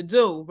need to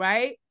do,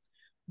 right?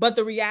 But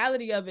the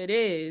reality of it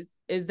is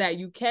that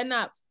you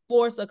cannot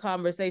force a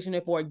conversation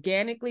if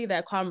organically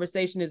that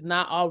conversation is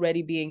not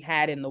already being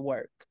had in the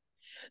work.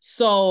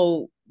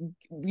 So,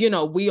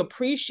 we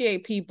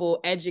appreciate people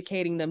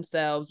educating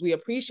themselves. We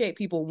appreciate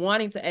people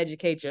wanting to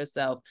educate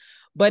yourself.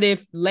 But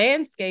if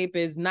landscape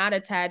is not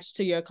attached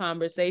to your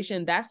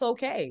conversation, that's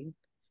okay.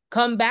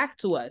 Come back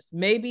to us.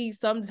 Maybe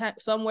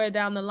somewhere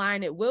down the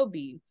line it will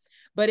be.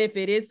 But if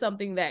it is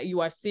something that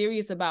you are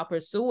serious about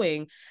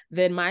pursuing,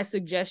 then my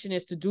suggestion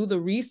is to do the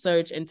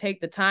research and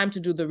take the time to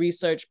do the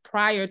research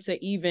prior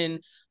to even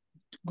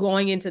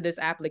going into this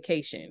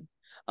application.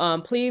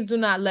 Please do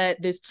not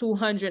let this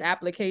 200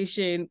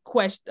 application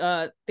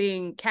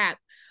thing cap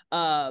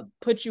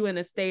put you in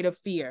a state of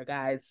fear,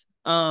 guys.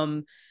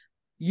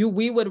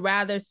 We would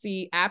rather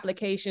see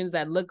applications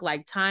that look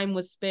like time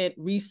was spent,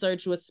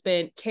 research was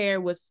spent, care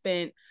was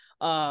spent,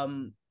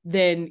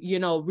 than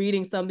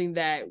reading something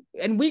that,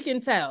 and we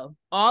can tell,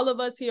 all of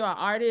us here are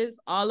artists,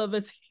 all of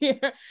us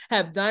here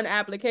have done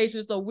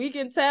applications, so we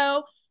can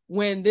tell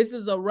when this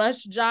is a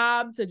rush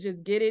job to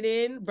just get it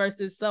in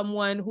versus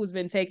someone who's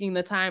been taking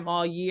the time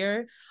all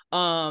year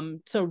to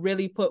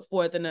really put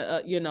forth an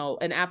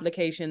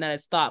application that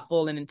is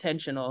thoughtful and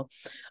intentional.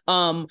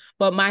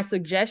 But my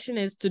suggestion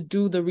is to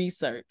do the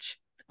research.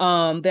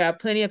 There are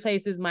plenty of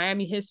places,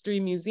 Miami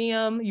History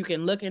Museum, you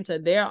can look into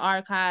their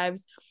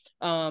archives.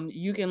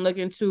 You can look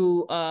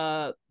into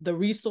the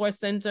Resource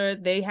Center.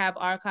 They have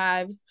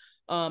archives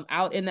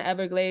out in the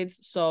Everglades.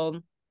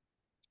 So,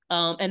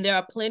 and there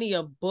are plenty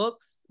of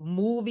books,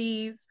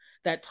 movies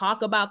that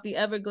talk about the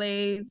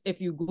Everglades.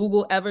 If you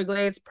Google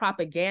Everglades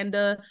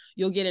propaganda,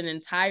 you'll get an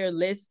entire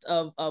list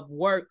of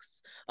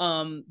works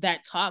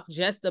that talk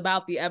just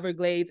about the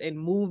Everglades, in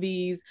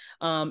movies,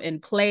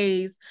 and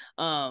plays,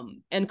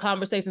 and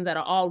conversations that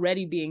are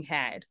already being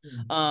had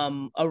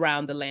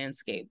around the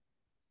landscape.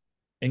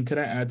 And could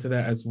I add to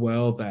that as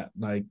well that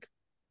like,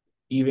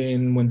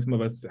 even when some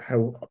of us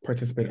have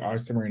participated, our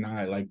Summer and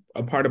I, like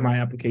a part of my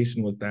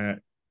application was that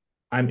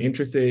I'm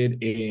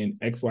interested in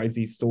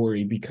XYZ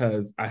story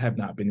because I have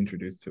not been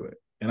introduced to it.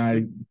 And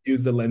I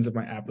use the lens of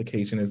my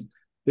application as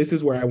this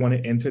is where I want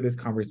to enter this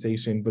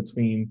conversation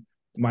between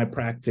my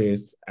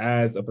practice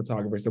as a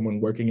photographer,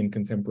 someone working in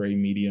contemporary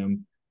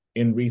mediums,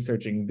 in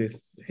researching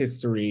this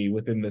history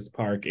within this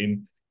park.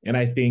 And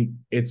I think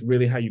it's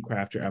really how you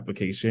craft your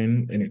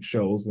application, and it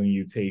shows when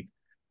you take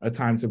a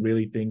time to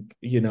really think,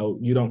 you know,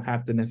 you don't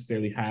have to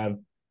necessarily have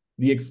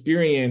the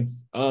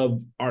experience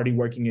of already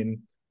working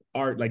in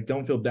art. Like,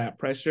 don't feel that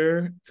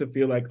pressure to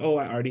feel like, oh,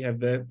 I already have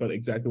that. But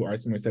exactly what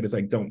Arsimar said is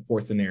like, don't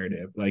force a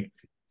narrative. Like,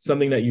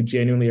 something that you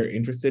genuinely are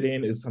interested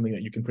in is something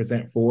that you can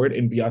present forward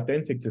and be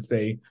authentic to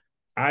say,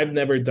 I've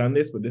never done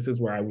this, but this is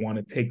where I want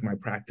to take my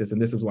practice.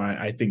 And this is why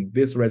I think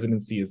this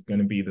residency is going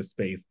to be the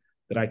space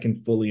that I can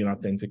fully and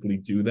authentically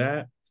do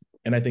that.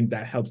 And I think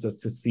that helps us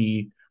to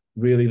see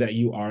really that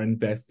you are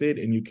invested,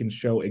 and you can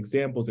show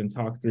examples and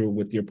talk through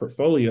with your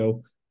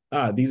portfolio.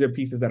 These are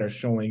pieces that are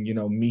showing, you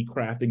know, me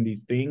crafting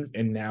these things.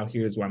 And now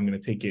here's where I'm going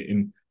to take it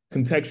and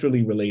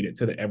contextually relate it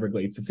to the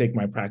Everglades to take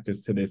my practice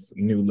to this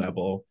new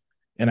level.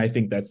 And I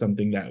think that's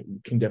something that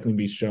can definitely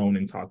be shown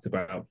and talked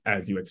about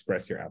as you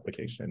express your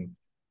application.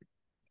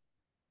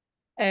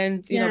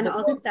 And, and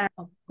I'll just add.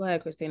 Oh, go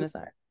ahead, Christina,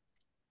 sorry.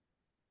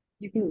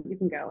 You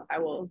can go. I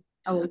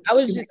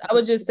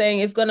was just saying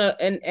it's gonna,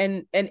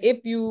 and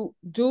if you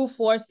do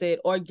force it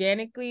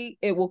organically,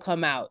 it will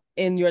come out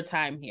in your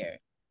time here.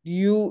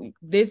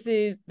 This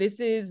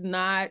is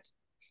not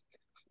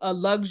a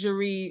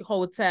luxury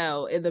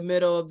hotel in the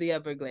middle of the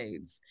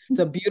Everglades. It's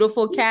a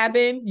beautiful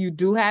cabin. You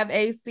do have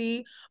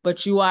AC,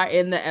 but you are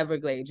in the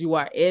Everglades. You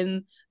are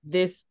in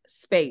this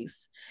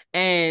space.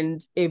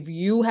 And if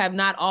you have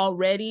not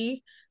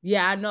already,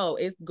 yeah, I know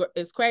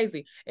it's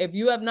crazy. If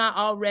you have not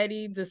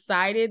already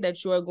decided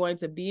that you are going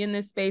to be in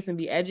this space and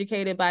be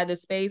educated by the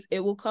space, it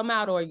will come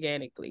out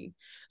organically.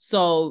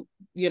 So,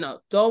 you know,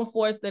 don't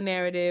force the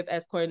narrative,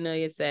 as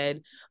Cornelia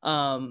said,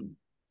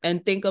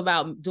 and think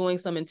about doing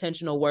some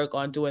intentional work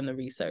on doing the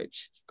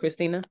research.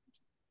 Christina?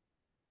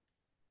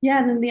 Yeah,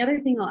 and then the other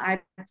thing I'll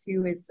add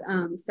to is,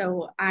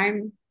 so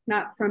I'm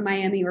not from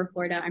Miami or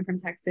Florida. I'm from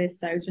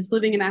Texas. I was just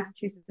living in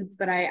Massachusetts,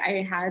 but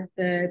I had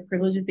the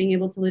privilege of being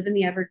able to live in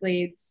the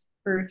Everglades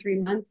for 3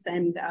 months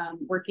and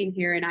working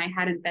here, and I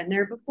hadn't been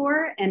there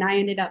before, and I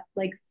ended up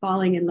like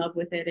falling in love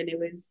with it, and it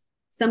was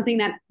something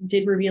that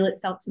did reveal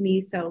itself to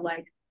me. So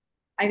like,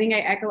 I think I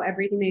echo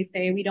everything they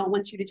say. We don't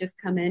want you to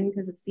just come in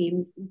because it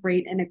seems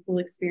great and a cool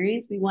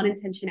experience. We want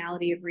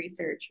intentionality of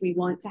research. We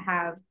want to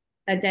have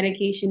that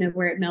dedication of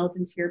where it melds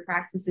into your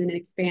practice and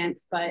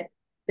expands. But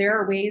there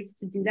are ways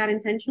to do that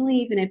intentionally,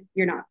 even if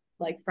you're not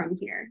like from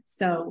here.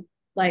 So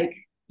like,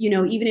 you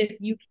know, even if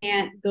you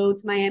can't go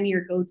to Miami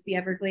or go to the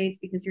Everglades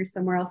because you're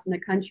somewhere else in the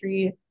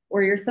country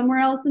or you're somewhere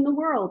else in the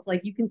world,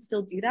 like you can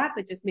still do that,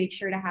 but just make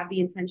sure to have the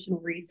intentional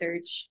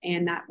research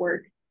and that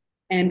work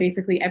and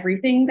basically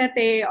everything that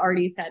they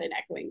already said and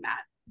echoing that.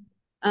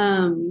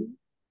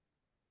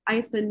 I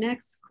guess the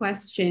next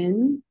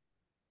question,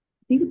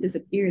 I think it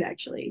disappeared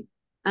actually.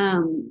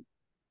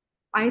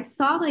 I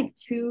saw like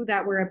 2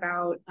 that were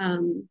about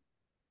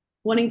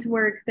wanting to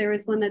work. There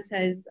was one that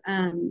says,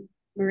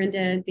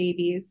 Miranda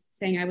Davies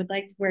saying, I would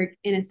like to work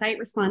in a site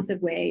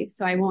responsive way,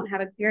 so I won't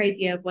have a clear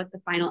idea of what the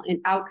final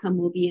outcome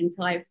will be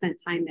until I've spent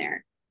time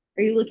there.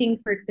 Are you looking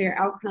for a clear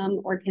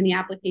outcome, or can the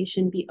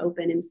application be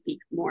open and speak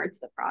more to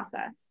the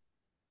process?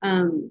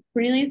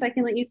 Cornelius, I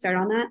can let you start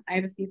on that. I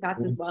have a few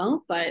thoughts as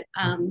well, but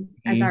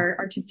as our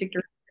artistic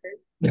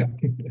director.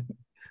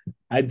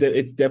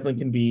 It definitely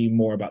can be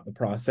more about the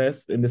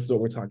process. And this is what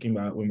we're talking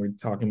about when we're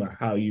talking about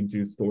how you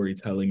do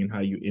storytelling and how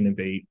you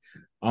innovate.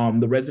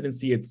 The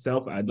residency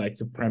itself, I'd like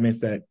to premise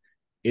that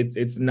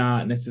it's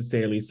not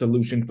necessarily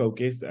solution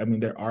focused. I mean,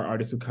 there are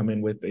artists who come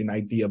in with an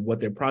idea of what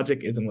their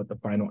project is and what the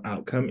final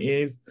outcome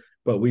is,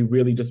 but we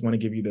really just want to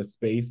give you the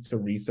space to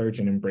research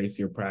and embrace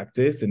your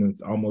practice. And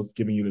it's almost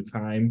giving you the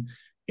time.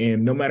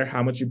 And no matter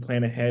how much you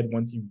plan ahead,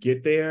 once you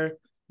get there,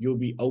 you'll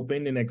be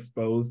open and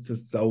exposed to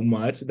so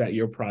much that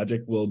your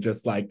project will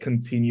just like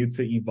continue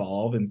to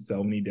evolve in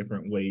so many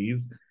different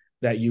ways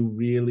that you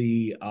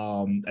really,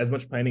 as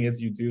much planning as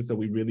you do. So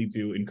we really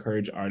do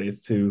encourage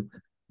artists to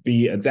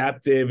be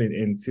adaptive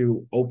and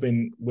to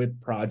open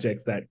with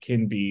projects that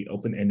can be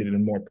open-ended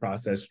and more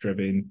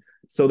process-driven,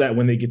 so that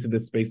when they get to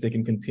this space, they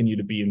can continue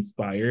to be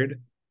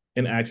inspired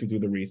and actually do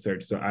the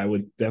research. So I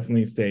would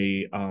definitely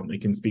say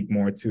it can speak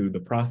more to the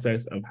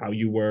process of how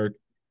you work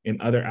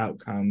and other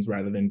outcomes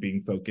rather than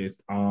being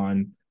focused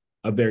on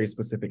a very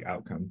specific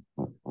outcome.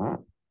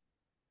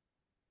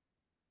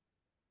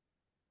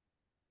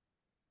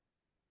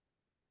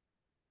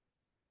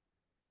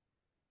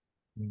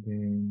 And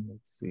then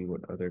let's see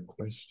what other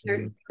questions.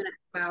 There's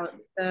about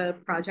the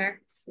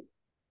project.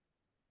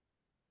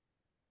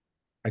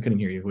 I couldn't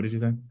hear you. What did you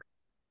say?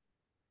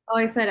 Oh,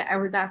 I said I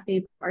was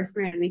asking if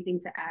Arsimar had anything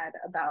to add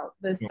about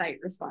the site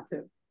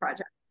responsive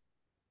project.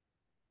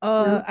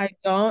 No? I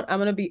don't. I'm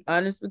gonna be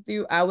honest with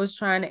you. I was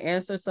trying to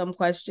answer some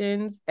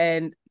questions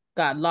and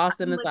got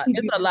lost in I'll the let sauce. you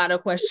It's do a lot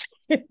of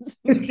questions.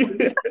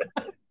 I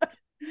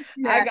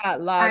Yeah,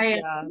 got lost, I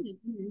yeah.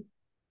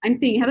 I'm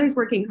seeing Heather's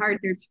working hard.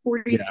 There's Yeah.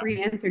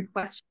 43 answered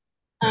questions.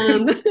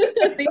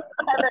 Thank you,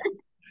 Heather.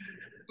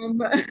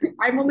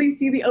 I only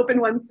see the open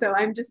ones, so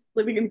I'm just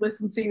living in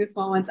bliss and seeing the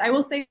small ones. I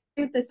will say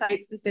with the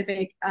site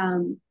specific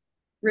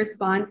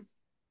response,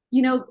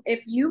 you know,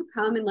 if you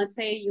come and let's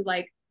say you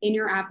like in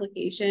your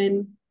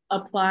application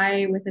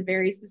apply with a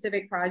very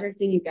specific project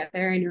and you get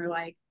there and you're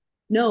like,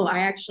 no, I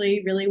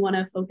actually really want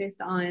to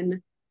focus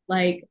on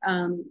like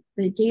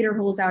the gator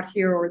holes out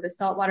here or the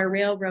saltwater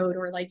railroad,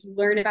 or like you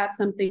learn about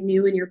something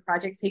new and your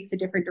project takes a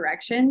different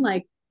direction,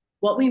 like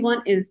what we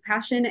want is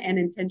passion and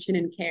intention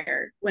and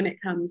care when it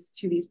comes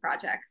to these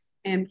projects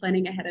and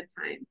planning ahead of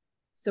time.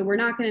 So we're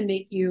not going to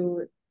make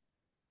you,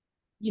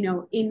 you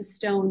know, in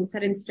stone,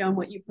 set in stone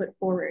what you put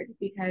forward,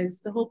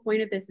 because the whole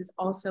point of this is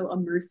also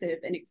immersive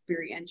and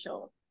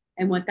experiential.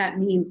 And what that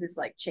means is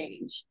like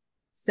change.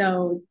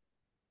 So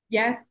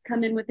yes,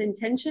 come in with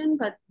intention,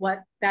 but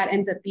what that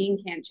ends up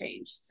being can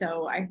change.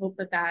 So I hope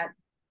that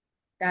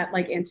that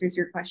like answers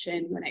your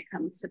question when it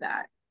comes to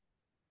that.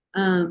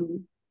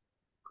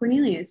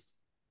 Cornelius,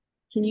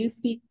 can you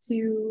speak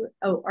to,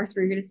 oh, Arthur,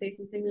 you're going to say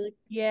something really quick?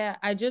 Yeah,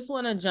 I just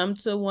want to jump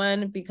to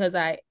one because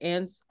I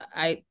did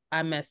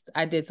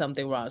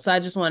something wrong. So I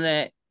just want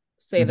to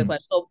say the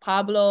question. So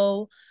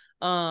Pablo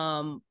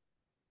had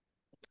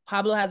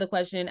the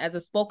question, as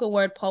a spoken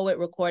word poet,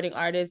 recording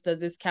artist, does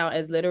this count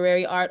as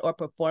literary art or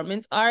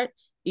performance art?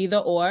 Either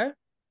or.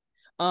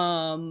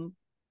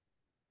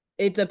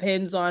 It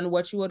depends on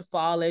what you would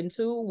fall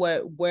into,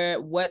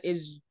 what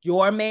is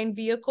your main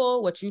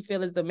vehicle, what you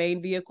feel is the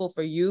main vehicle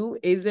for you.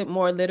 Is it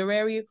more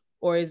literary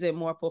or is it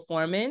more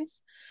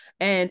performance?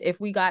 And if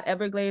we got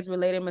Everglades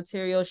related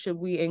material, should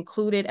we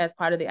include it as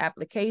part of the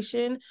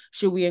application?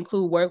 Should we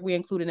include work we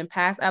included in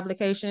past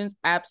applications?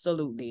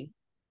 Absolutely.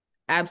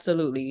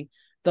 Absolutely.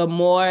 The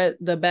more,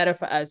 the better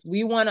for us.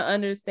 We want to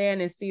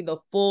understand and see the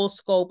full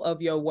scope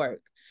of your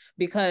work,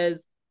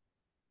 because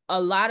a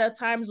lot of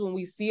times when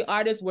we see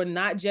artists, we're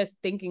not just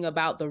thinking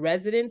about the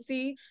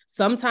residency.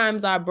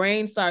 Sometimes our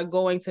brains start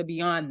going to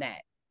beyond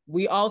that.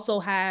 We also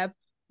have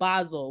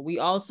Basel. We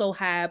also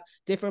have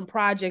different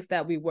projects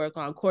that we work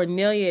on.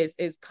 Cornelius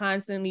is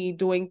constantly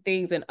doing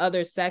things in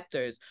other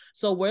sectors.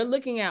 So we're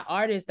looking at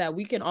artists that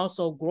we can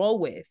also grow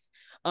with.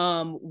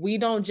 We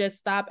don't just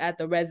stop at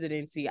the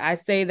residency. I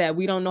say that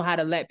we don't know how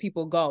to let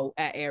people go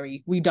at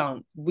AIRIE. We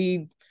don't.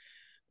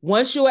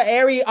 Once you're an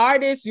AIRIE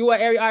artist, you're an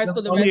AIRIE artist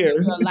for the rest of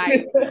your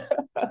life.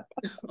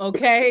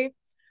 Okay?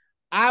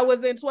 I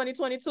was in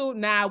 2022,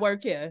 now I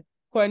work here.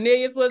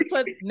 Cornelius was,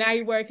 now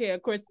he work here.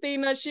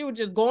 Christina, she was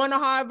just going to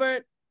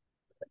Harvard.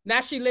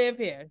 Now she live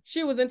here.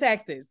 She was in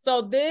Texas.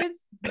 So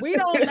we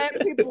don't let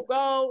people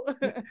go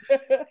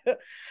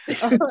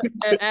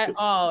at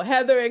all.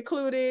 Heather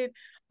included.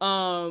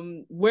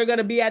 We're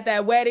gonna be at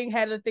that wedding.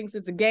 Heather thinks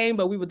it's a game,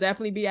 but we will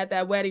definitely be at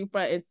that wedding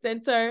front and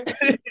center.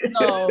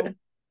 So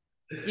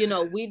you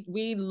know,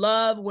 we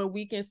love when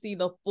we can see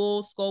the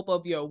full scope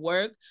of your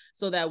work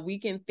so that we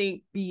can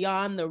think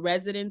beyond the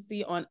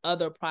residency on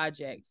other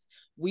projects.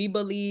 We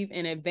believe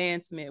in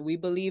advancement. We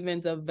believe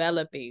in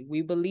developing.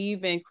 We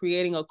believe in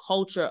creating a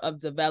culture of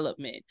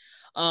development.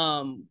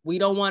 We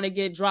don't want to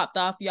get dropped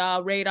off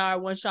y'all radar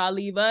once y'all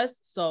leave us,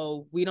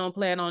 so we don't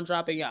plan on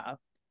dropping y'all.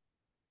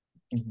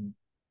 Mm-hmm.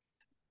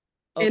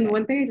 Okay. And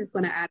one thing I just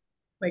want to add,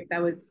 like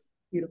that was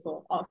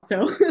beautiful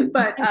also,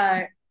 but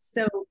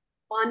so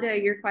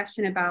Wanda, your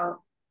question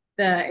about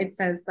it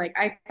says like,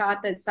 I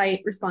thought that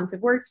site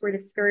responsive works were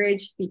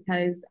discouraged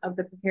because of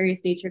the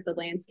precarious nature of the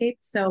landscape.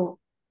 So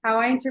how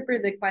I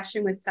interpret the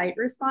question with site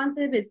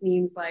responsive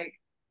means like,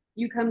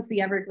 you come to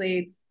the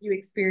Everglades, you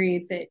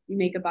experience it, you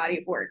make a body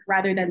of work,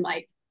 rather than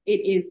like,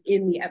 it is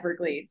in the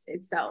Everglades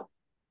itself.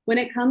 When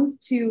it comes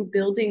to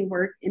building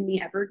work in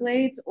the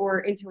Everglades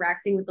or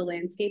interacting with the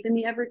landscape in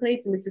the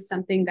Everglades, and this is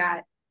something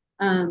that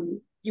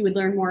you would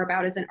learn more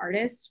about as an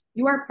artist,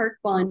 you are park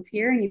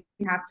volunteer and you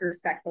have to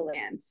respect the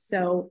land.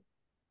 So,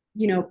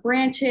 you know,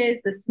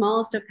 branches, the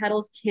smallest of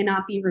petals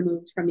cannot be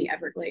removed from the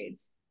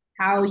Everglades.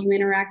 How you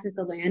interact with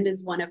the land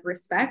is one of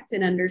respect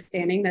and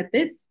understanding that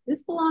this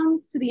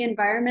belongs to the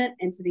environment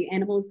and to the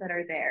animals that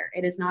are there.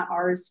 It is not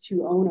ours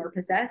to own or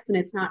possess, and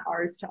it's not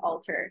ours to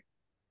alter.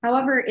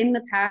 However, in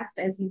the past,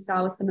 as you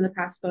saw with some of the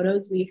past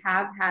photos, we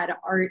have had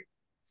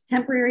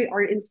temporary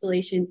art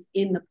installations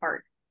in the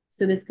park.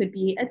 So this could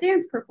be a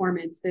dance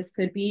performance. This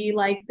could be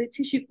like the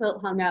tissue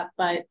quilt hung up.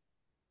 But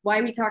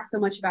why we talk so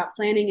much about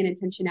planning and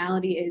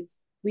intentionality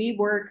is we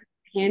work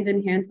hand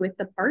in hand with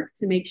the park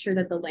to make sure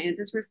that the land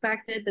is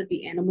respected, that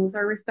the animals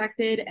are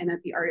respected, and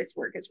that the artist's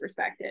work is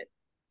respected.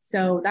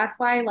 So that's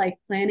why like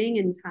planning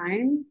and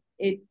time,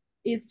 it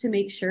is to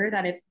make sure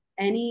that if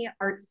any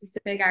art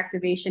specific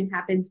activation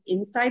happens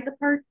inside the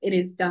park, it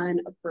is done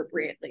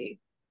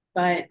appropriately.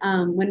 But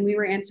when we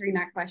were answering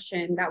that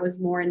question, that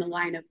was more in the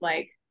line of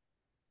like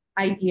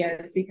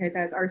ideas, because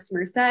as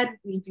Arsemer said,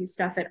 we do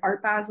stuff at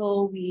Art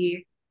Basel.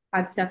 We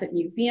have stuff at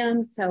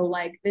museums. So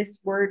like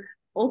this work,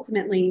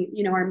 ultimately,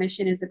 you know, our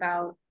mission is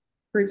about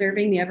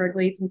preserving the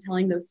Everglades and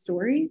telling those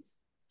stories.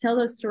 To tell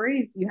those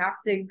stories, you have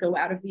to go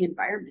out of the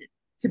environment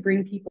to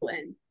bring people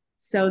in.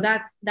 So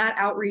that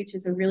outreach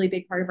is a really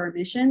big part of our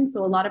mission.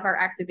 So a lot of our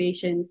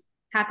activations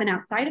happen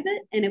outside of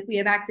it. And if we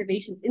have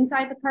activations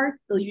inside the park,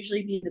 they'll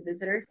usually be in the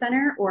visitor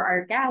center or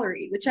our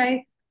gallery, which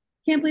I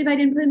can't believe I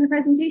didn't put in the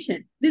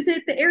presentation.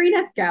 Visit the AIRIE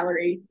Nest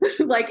Gallery.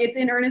 Like it's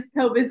in Ernest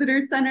Coe Visitor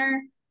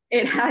Center.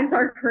 It has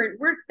our current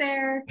work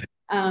there.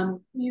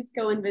 Please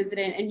go and visit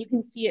it, and you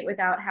can see it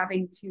without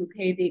having to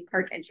pay the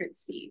park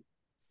entrance fee.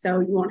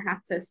 So you won't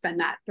have to spend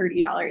that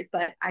 $30,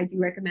 but I do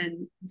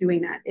recommend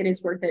doing that. It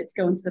is worth it to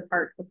go into the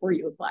park before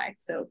you apply.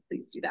 So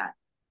please do that.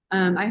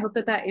 I hope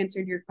that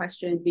answered your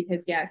question,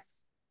 because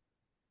yes,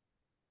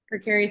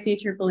 precarious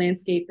nature of the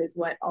landscape is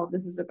what all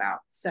this is about.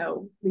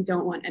 So we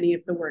don't want any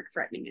of the work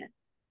threatening it.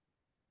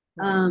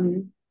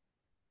 And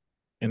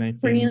I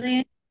think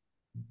Cornelia,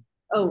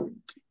 oh,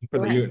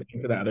 for you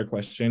to the other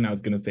question, I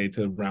was going to say,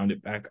 to round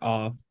it back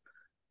off,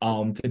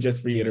 to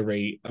just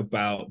reiterate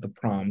about the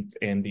prompt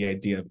and the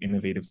idea of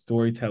innovative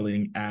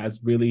storytelling as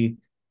really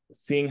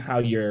seeing how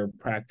your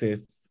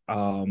practice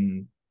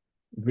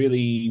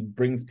really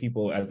brings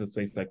people as a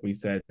space, like we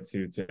said,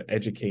 to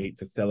educate,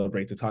 to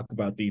celebrate, to talk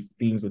about these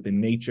themes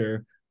within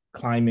nature,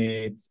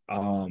 climate,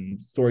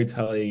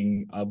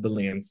 storytelling of the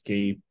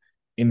landscape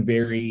in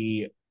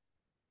very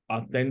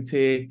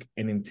authentic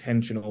and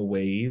intentional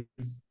ways.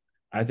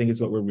 I think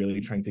is what we're really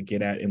trying to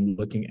get at, and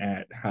looking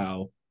at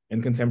how in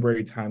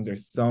contemporary times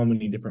there's so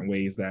many different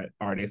ways that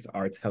artists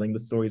are telling the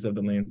stories of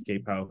the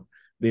landscape, how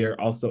they're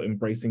also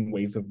embracing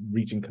ways of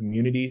reaching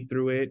community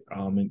through it.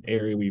 In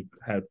AIRIE, we've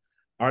had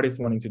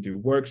artists wanting to do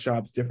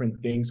workshops, different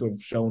things who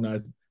have shown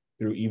us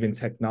through even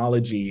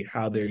technology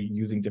how they're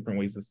using different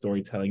ways of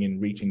storytelling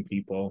and reaching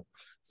people.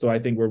 So I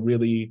think we're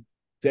really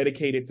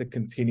dedicated to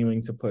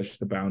continuing to push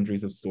the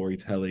boundaries of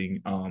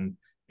storytelling,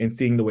 and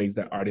seeing the ways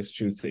that artists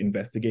choose to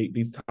investigate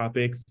these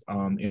topics,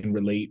 and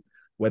relate,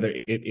 whether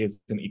it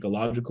is an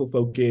ecological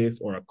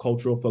focus or a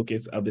cultural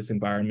focus of this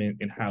environment,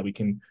 and how we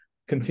can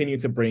continue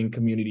to bring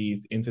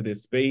communities into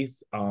this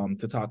space,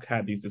 to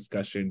have these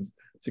discussions,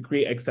 to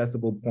create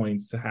accessible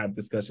points, to have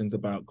discussions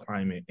about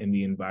climate and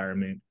the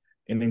environment,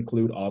 and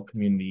include all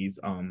communities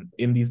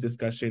in these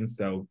discussions.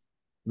 So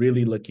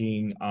really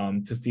looking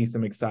to see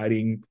some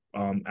exciting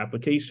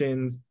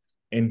applications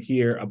and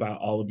hear about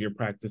all of your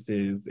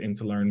practices, and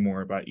to learn more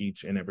about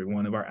each and every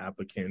one of our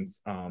applicants.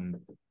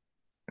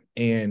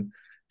 And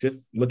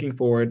just looking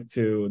forward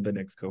to the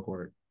next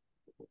cohort.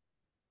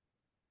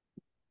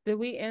 Did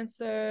we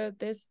answer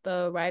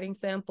the writing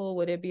sample?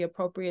 Would it be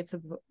appropriate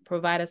to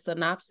provide a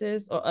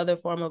synopsis or other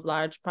form of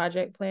large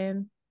project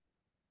plan?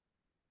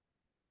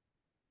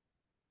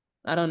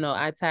 I don't know.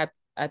 I tapped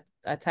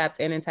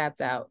in and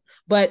tapped out.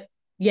 But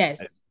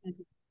yes.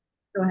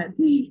 Go ahead.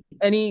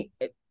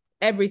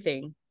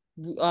 Everything.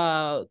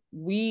 Well,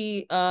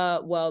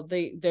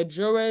 the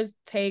jurors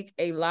take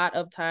a lot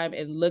of time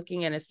in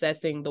looking and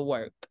assessing the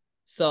work.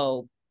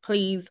 So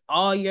please,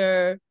 all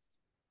your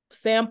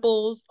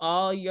samples,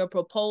 all your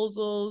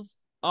proposals,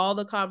 all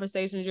the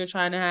conversations you're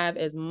trying to have,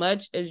 as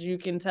much as you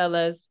can tell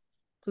us,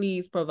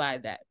 please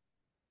provide that.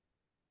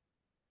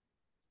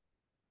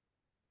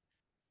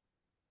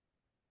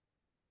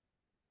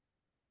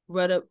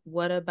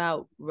 What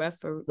about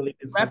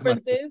references?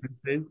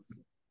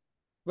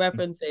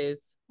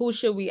 References. Who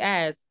should we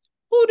ask?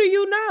 Who do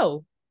you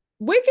know?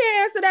 We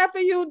can't answer that for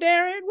you,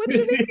 Darren. What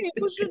you mean?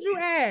 Who should you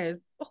ask?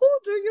 Who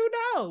do you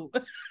know?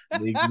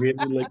 Really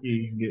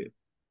looking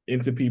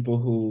into people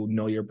who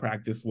know your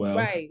practice well,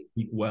 right?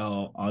 Speak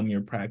well on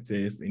your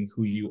practice and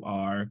who you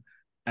are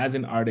as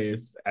an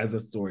artist, as a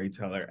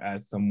storyteller,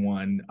 as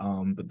someone,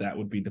 but that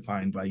would be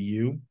defined by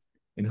you,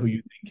 and who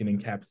you think can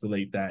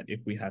encapsulate that if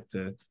we have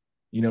to,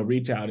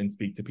 reach out and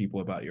speak to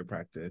people about your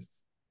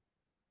practice.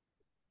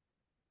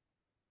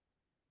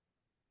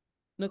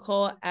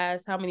 Nicole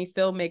asked how many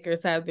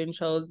filmmakers have been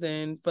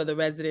chosen for the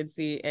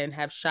residency and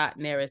have shot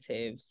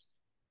narratives.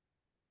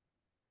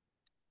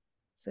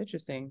 It's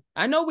interesting.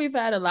 I know we've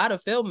had a lot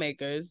of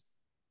filmmakers.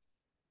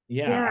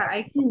 Yeah,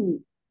 I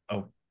can.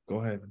 Oh,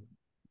 go ahead.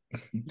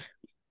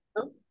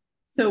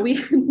 So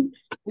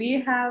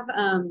we have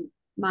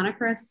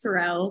Monica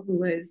Sorrell, who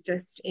was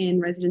just in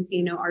residency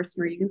in our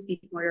summer. You can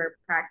speak more to our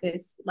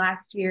practice.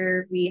 Last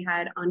year, we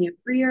had Anya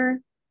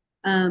Freer,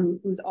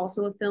 who's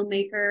also a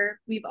filmmaker.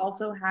 We've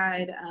also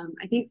had,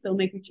 I think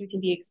filmmaker too can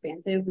be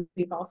expansive.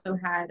 We've also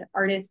had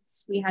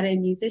artists. We had a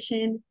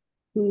musician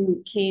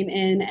who came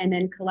in and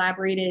then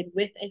collaborated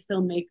with a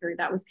filmmaker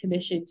that was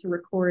commissioned to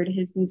record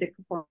his music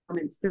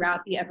performance throughout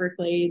the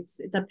Everglades.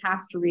 It's a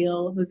past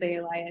reel, Jose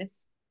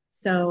Elias.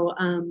 So,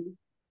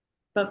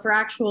 but for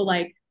actual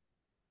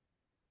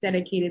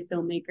dedicated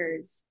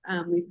filmmakers,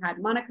 we've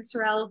had Monica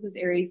Sorrell, whose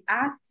AIRIE's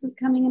Asks is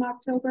coming in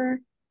October.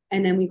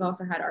 And then we've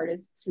also had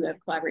artists who have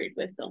collaborated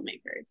with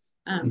filmmakers.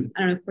 I don't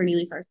know if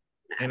Cornelia starts.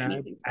 And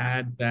I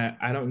add that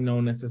I don't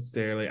know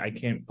necessarily, I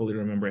can't fully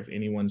remember if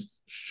anyone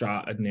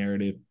shot a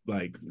narrative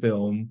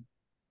film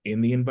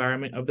in the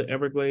environment of the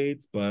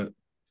Everglades, but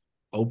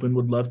open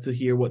would love to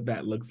hear what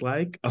that looks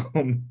like.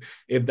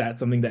 If that's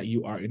something that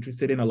you are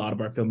interested in, a lot of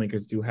our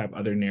filmmakers do have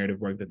other narrative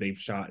work that they've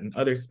shot in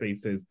other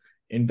spaces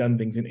and done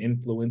things in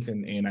influence.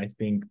 And I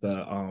think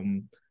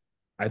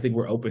I think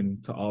we're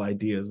open to all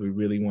ideas. We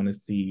really want to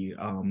see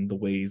the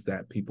ways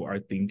that people are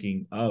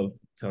thinking of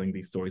telling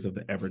these stories of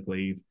the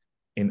Everglades,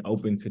 and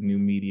open to new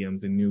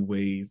mediums and new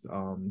ways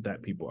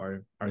that people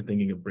are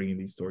thinking of bringing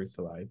these stories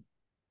to life.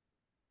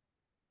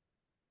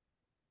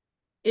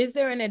 Is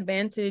there an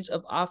advantage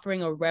of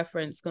offering a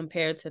reference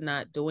compared to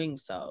not doing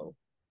so?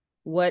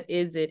 What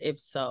is it, if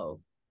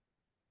so?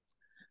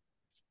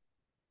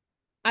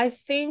 I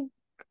think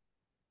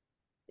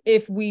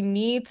if we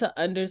need to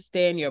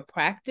understand your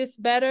practice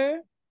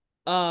better,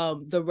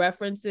 the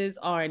references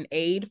are an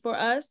aid for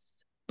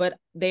us, but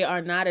they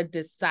are not a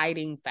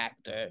deciding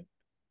factor.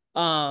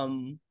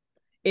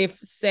 If,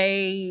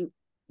 say,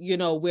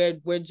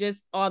 we're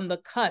just on the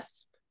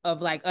cusp of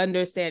like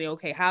understanding,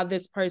 okay, how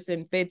this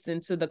person fits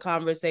into the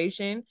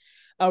conversation,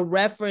 a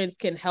reference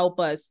can help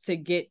us to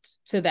get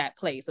to that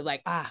place of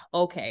like,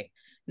 okay,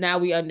 now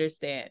we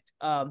understand.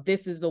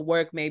 This is the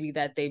work maybe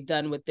that they've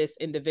done with this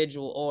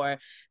individual, or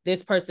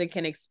this person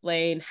can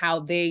explain how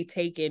they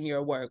take in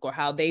your work or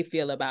how they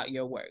feel about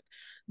your work.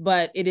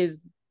 But it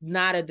is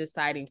not a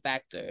deciding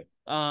factor.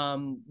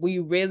 We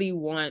really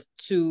want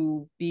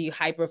to be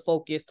hyper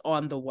focused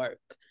on the work.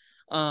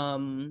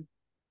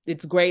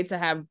 It's great to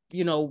have,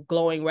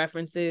 glowing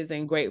references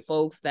and great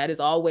folks. That is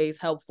always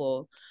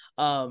helpful,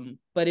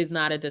 but it's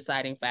not a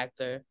deciding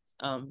factor.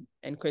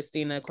 And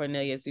Christina,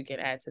 Cornelius, you can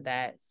add to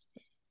that.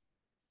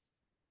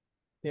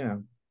 Yeah,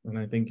 and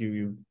I think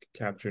you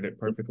captured it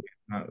perfectly.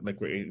 It's not like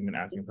we're even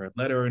asking for a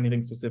letter or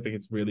anything specific.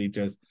 It's really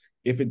just,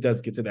 if it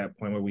does get to that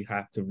point where we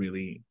have to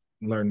really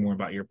learn more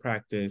about your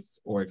practice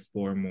or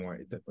explore more,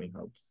 it definitely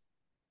helps.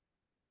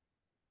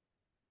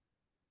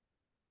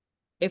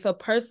 If a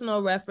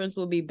personal reference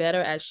will be better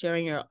at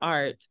sharing your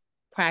art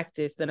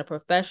practice than a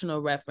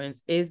professional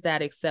reference, is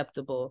that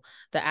acceptable?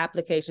 The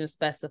application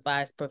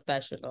specifies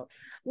professional.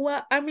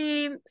 Well, I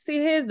mean, see,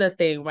 here's the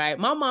thing, right?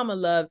 My mama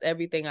loves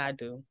everything I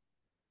do.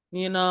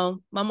 My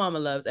mama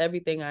loves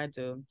everything I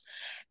do,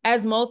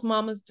 as most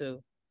mamas do.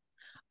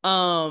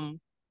 But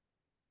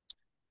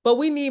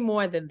we need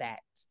more than that.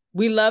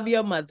 We love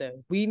your mother.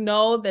 We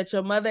know that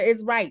your mother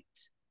is right.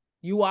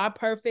 You are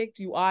perfect.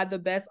 You are the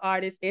best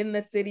artist in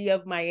the city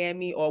of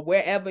Miami or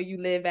wherever you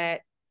live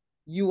at.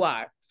 You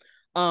are.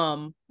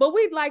 But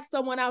we'd like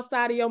someone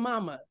outside of your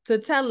mama to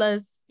tell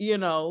us,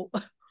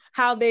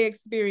 how they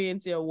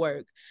experience your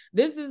work.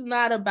 This is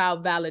not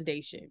about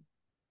validation.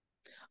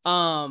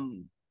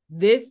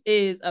 This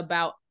is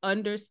about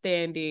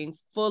understanding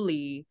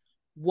fully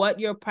what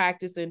your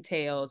practice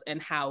entails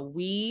and how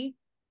we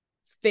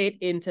fit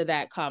into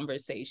that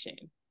conversation.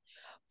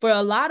 For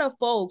a lot of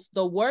folks,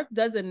 the work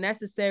doesn't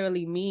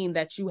necessarily mean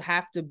that you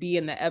have to be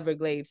in the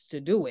Everglades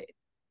to do it.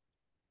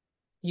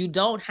 You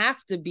don't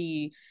have to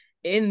be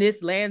in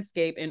this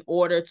landscape in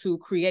order to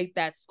create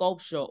that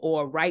sculpture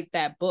or write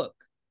that book.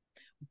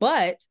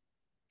 But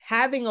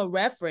having a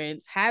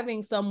reference,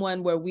 having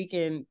someone where we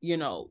can,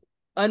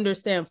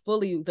 understand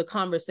fully the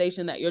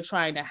conversation that you're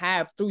trying to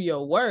have through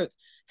your work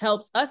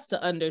helps us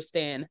to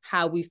understand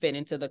how we fit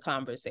into the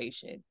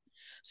conversation.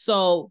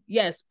 So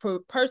yes,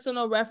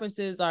 personal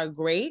references are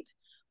great.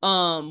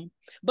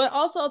 But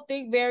also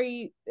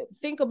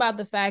think about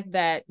the fact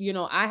that,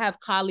 I have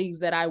colleagues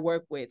that I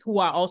work with who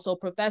are also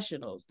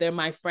professionals. They're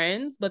my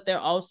friends, but they're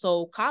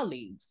also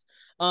colleagues.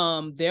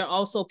 They're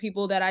also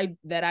people that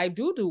I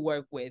do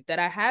work with, that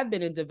I have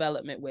been in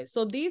development with.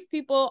 So these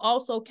people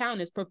also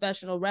count as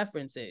professional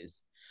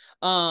references.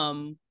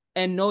 And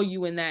know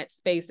you in that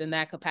space, in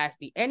that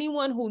capacity.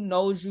 Anyone who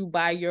knows you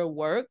by your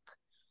work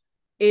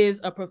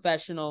is a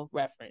professional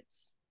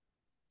reference.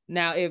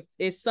 Now, if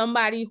it's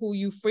somebody who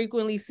you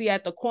frequently see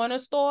at the corner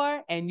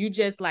store and you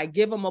just like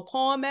give them a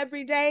poem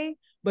every day,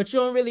 but you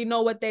don't really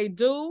know what they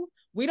do,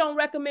 we don't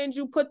recommend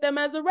you put them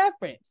as a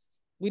reference.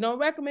 We don't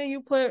recommend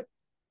you put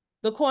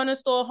the corner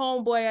store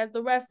homeboy as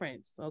the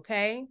reference,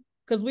 okay?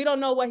 Because we don't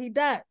know what he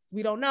does.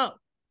 We don't know.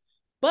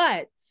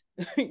 But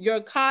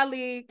your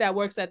colleague that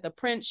works at the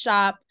print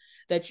shop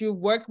that you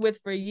worked with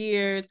for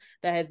years,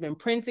 that has been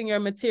printing your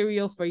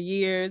material for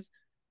years,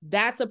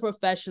 that's a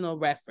professional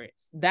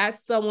reference.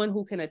 That's someone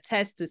who can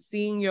attest to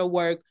seeing your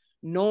work,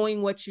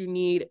 knowing what you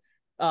need,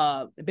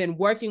 been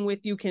working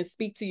with you, can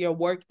speak to your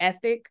work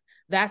ethic.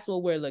 That's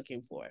what we're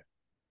looking for.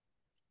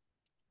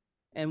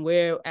 And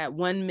we're at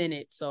 1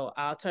 minute, so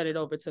I'll turn it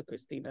over to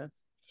Christina.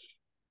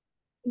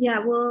 Yeah,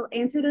 we'll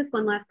answer this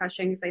one last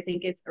question because I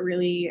think it's a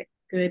really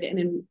good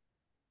and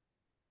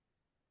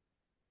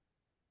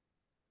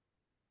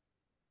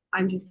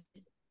I'm just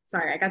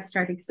sorry, I got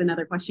distracted because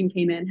another question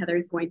came in.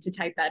 Heather's going to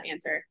type that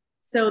answer.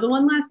 So the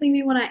one last thing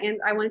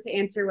I wanted to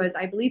answer was,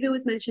 I believe it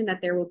was mentioned that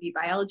there will be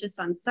biologists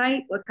on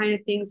site. What kind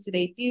of things do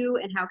they do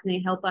and how can they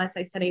help us?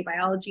 I study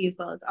biology as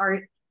well as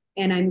art,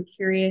 and I'm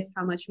curious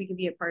how much we can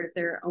be a part of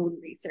their own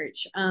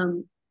research.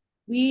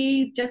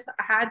 We just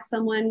had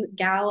someone,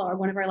 gal, or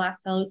one of our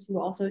last fellows who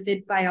also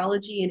did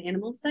biology and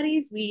animal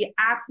studies. We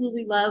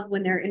absolutely love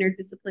when there are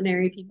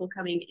interdisciplinary people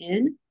coming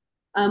in.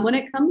 When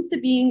it comes to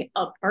being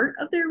a part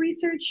of their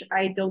research,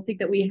 I don't think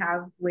that we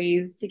have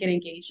ways to get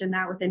engaged in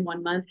that within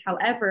 1 month.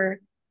 However,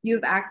 you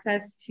have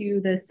access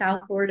to the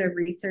South Florida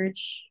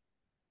Research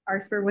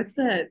ARSPR. What's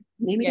the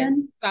name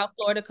again? South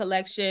Florida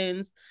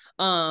Collections.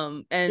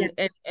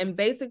 And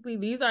basically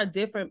these are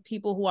different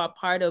people who are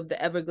part of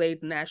the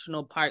Everglades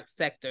National Park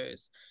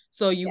sectors.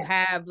 So you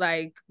have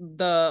like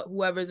the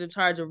whoever's in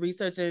charge of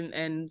research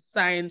and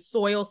science,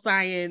 soil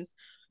science,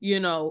 you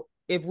know,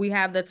 if we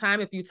have the time,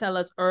 if you tell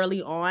us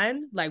early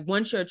on, like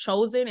once you're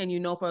chosen and you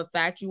know for a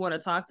fact you want to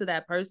talk to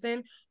that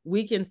person,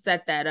 we can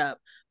set that up.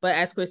 But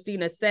as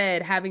Christina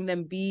said, having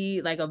them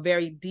be like a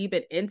very deep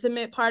and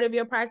intimate part of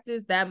your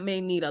practice, that may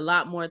need a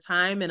lot more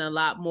time and a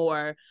lot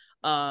more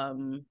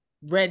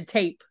red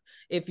tape,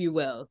 if you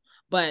will.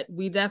 But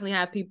we definitely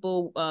have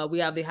people, we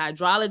have the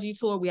hydrology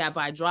tour, we have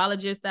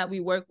hydrologists that we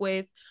work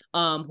with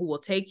who will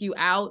take you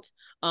out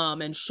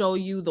and show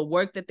you the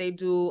work that they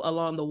do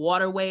along the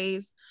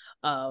waterways.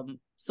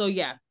 So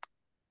yeah.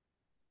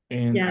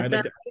 And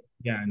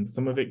and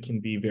some of it can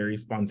be very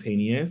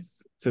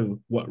spontaneous to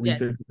what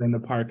research is in the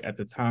park at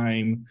the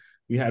time.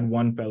 We had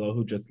one fellow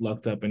who just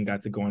lucked up and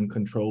got to go on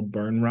controlled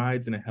burn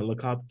rides in a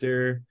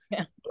helicopter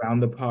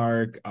around the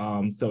park.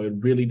 So it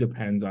really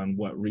depends on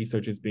what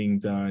research is being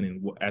done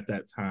and at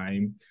that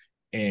time.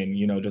 And,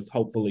 you know, just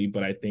hopefully,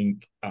 but I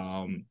think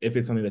if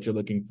it's something that you're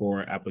looking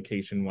for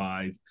application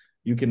wise,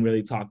 you can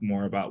really talk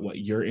more about what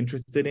you're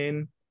interested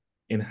in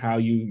and how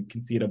you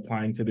can see it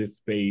applying to this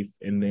space.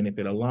 And then if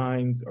it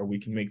aligns or we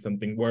can make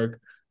something work,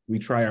 we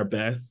try our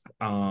best.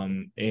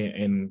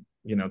 And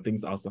you know,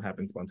 things also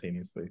happen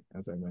spontaneously,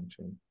 as I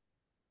mentioned.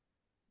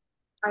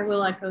 I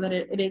will echo that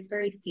it is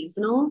very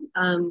seasonal,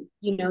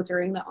 you know,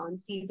 during the on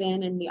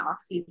season and the off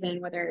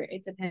season, whether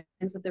it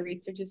depends what the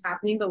research is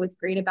happening. But what's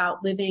great about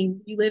you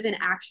live in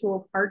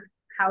actual park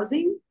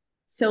housing.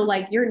 So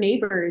like your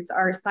neighbors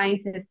are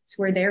scientists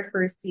who are there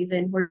for a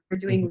season, who are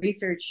doing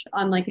research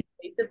on like an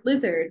invasive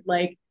lizard.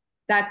 Like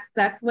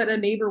that's what a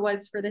neighbor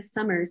was for this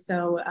summer.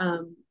 So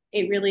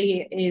it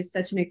really is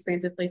such an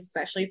expansive place,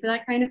 especially for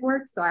that kind of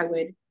work. So I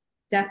would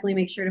definitely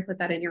make sure to put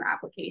that in your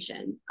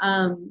application.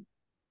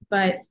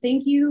 But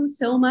thank you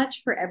so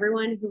much for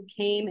everyone who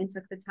came and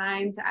took the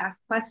time to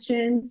ask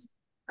questions.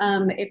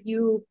 If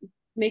you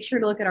make sure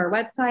to look at our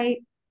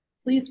website,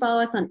 please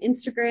follow us on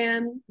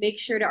Instagram. Make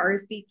sure to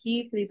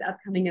RSVP for these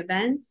upcoming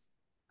events.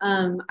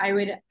 I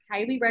would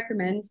highly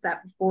recommend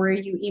that before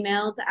you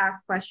email to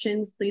ask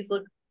questions, please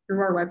look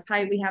through our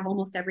website. We have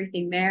almost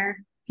everything there.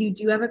 If you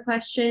do have a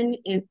question,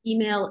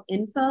 email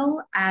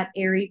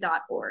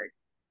info@AIRIE.org.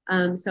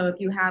 So if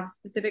you have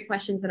specific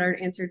questions that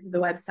aren't answered through the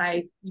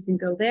website, you can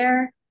go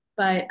there.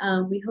 But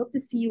we hope to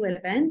see you at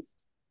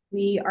events.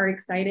 We are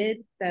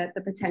excited that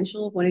the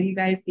potential of one of you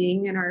guys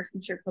being in our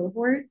future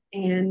cohort.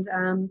 And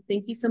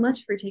thank you so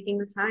much for taking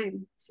the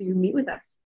time to meet with us.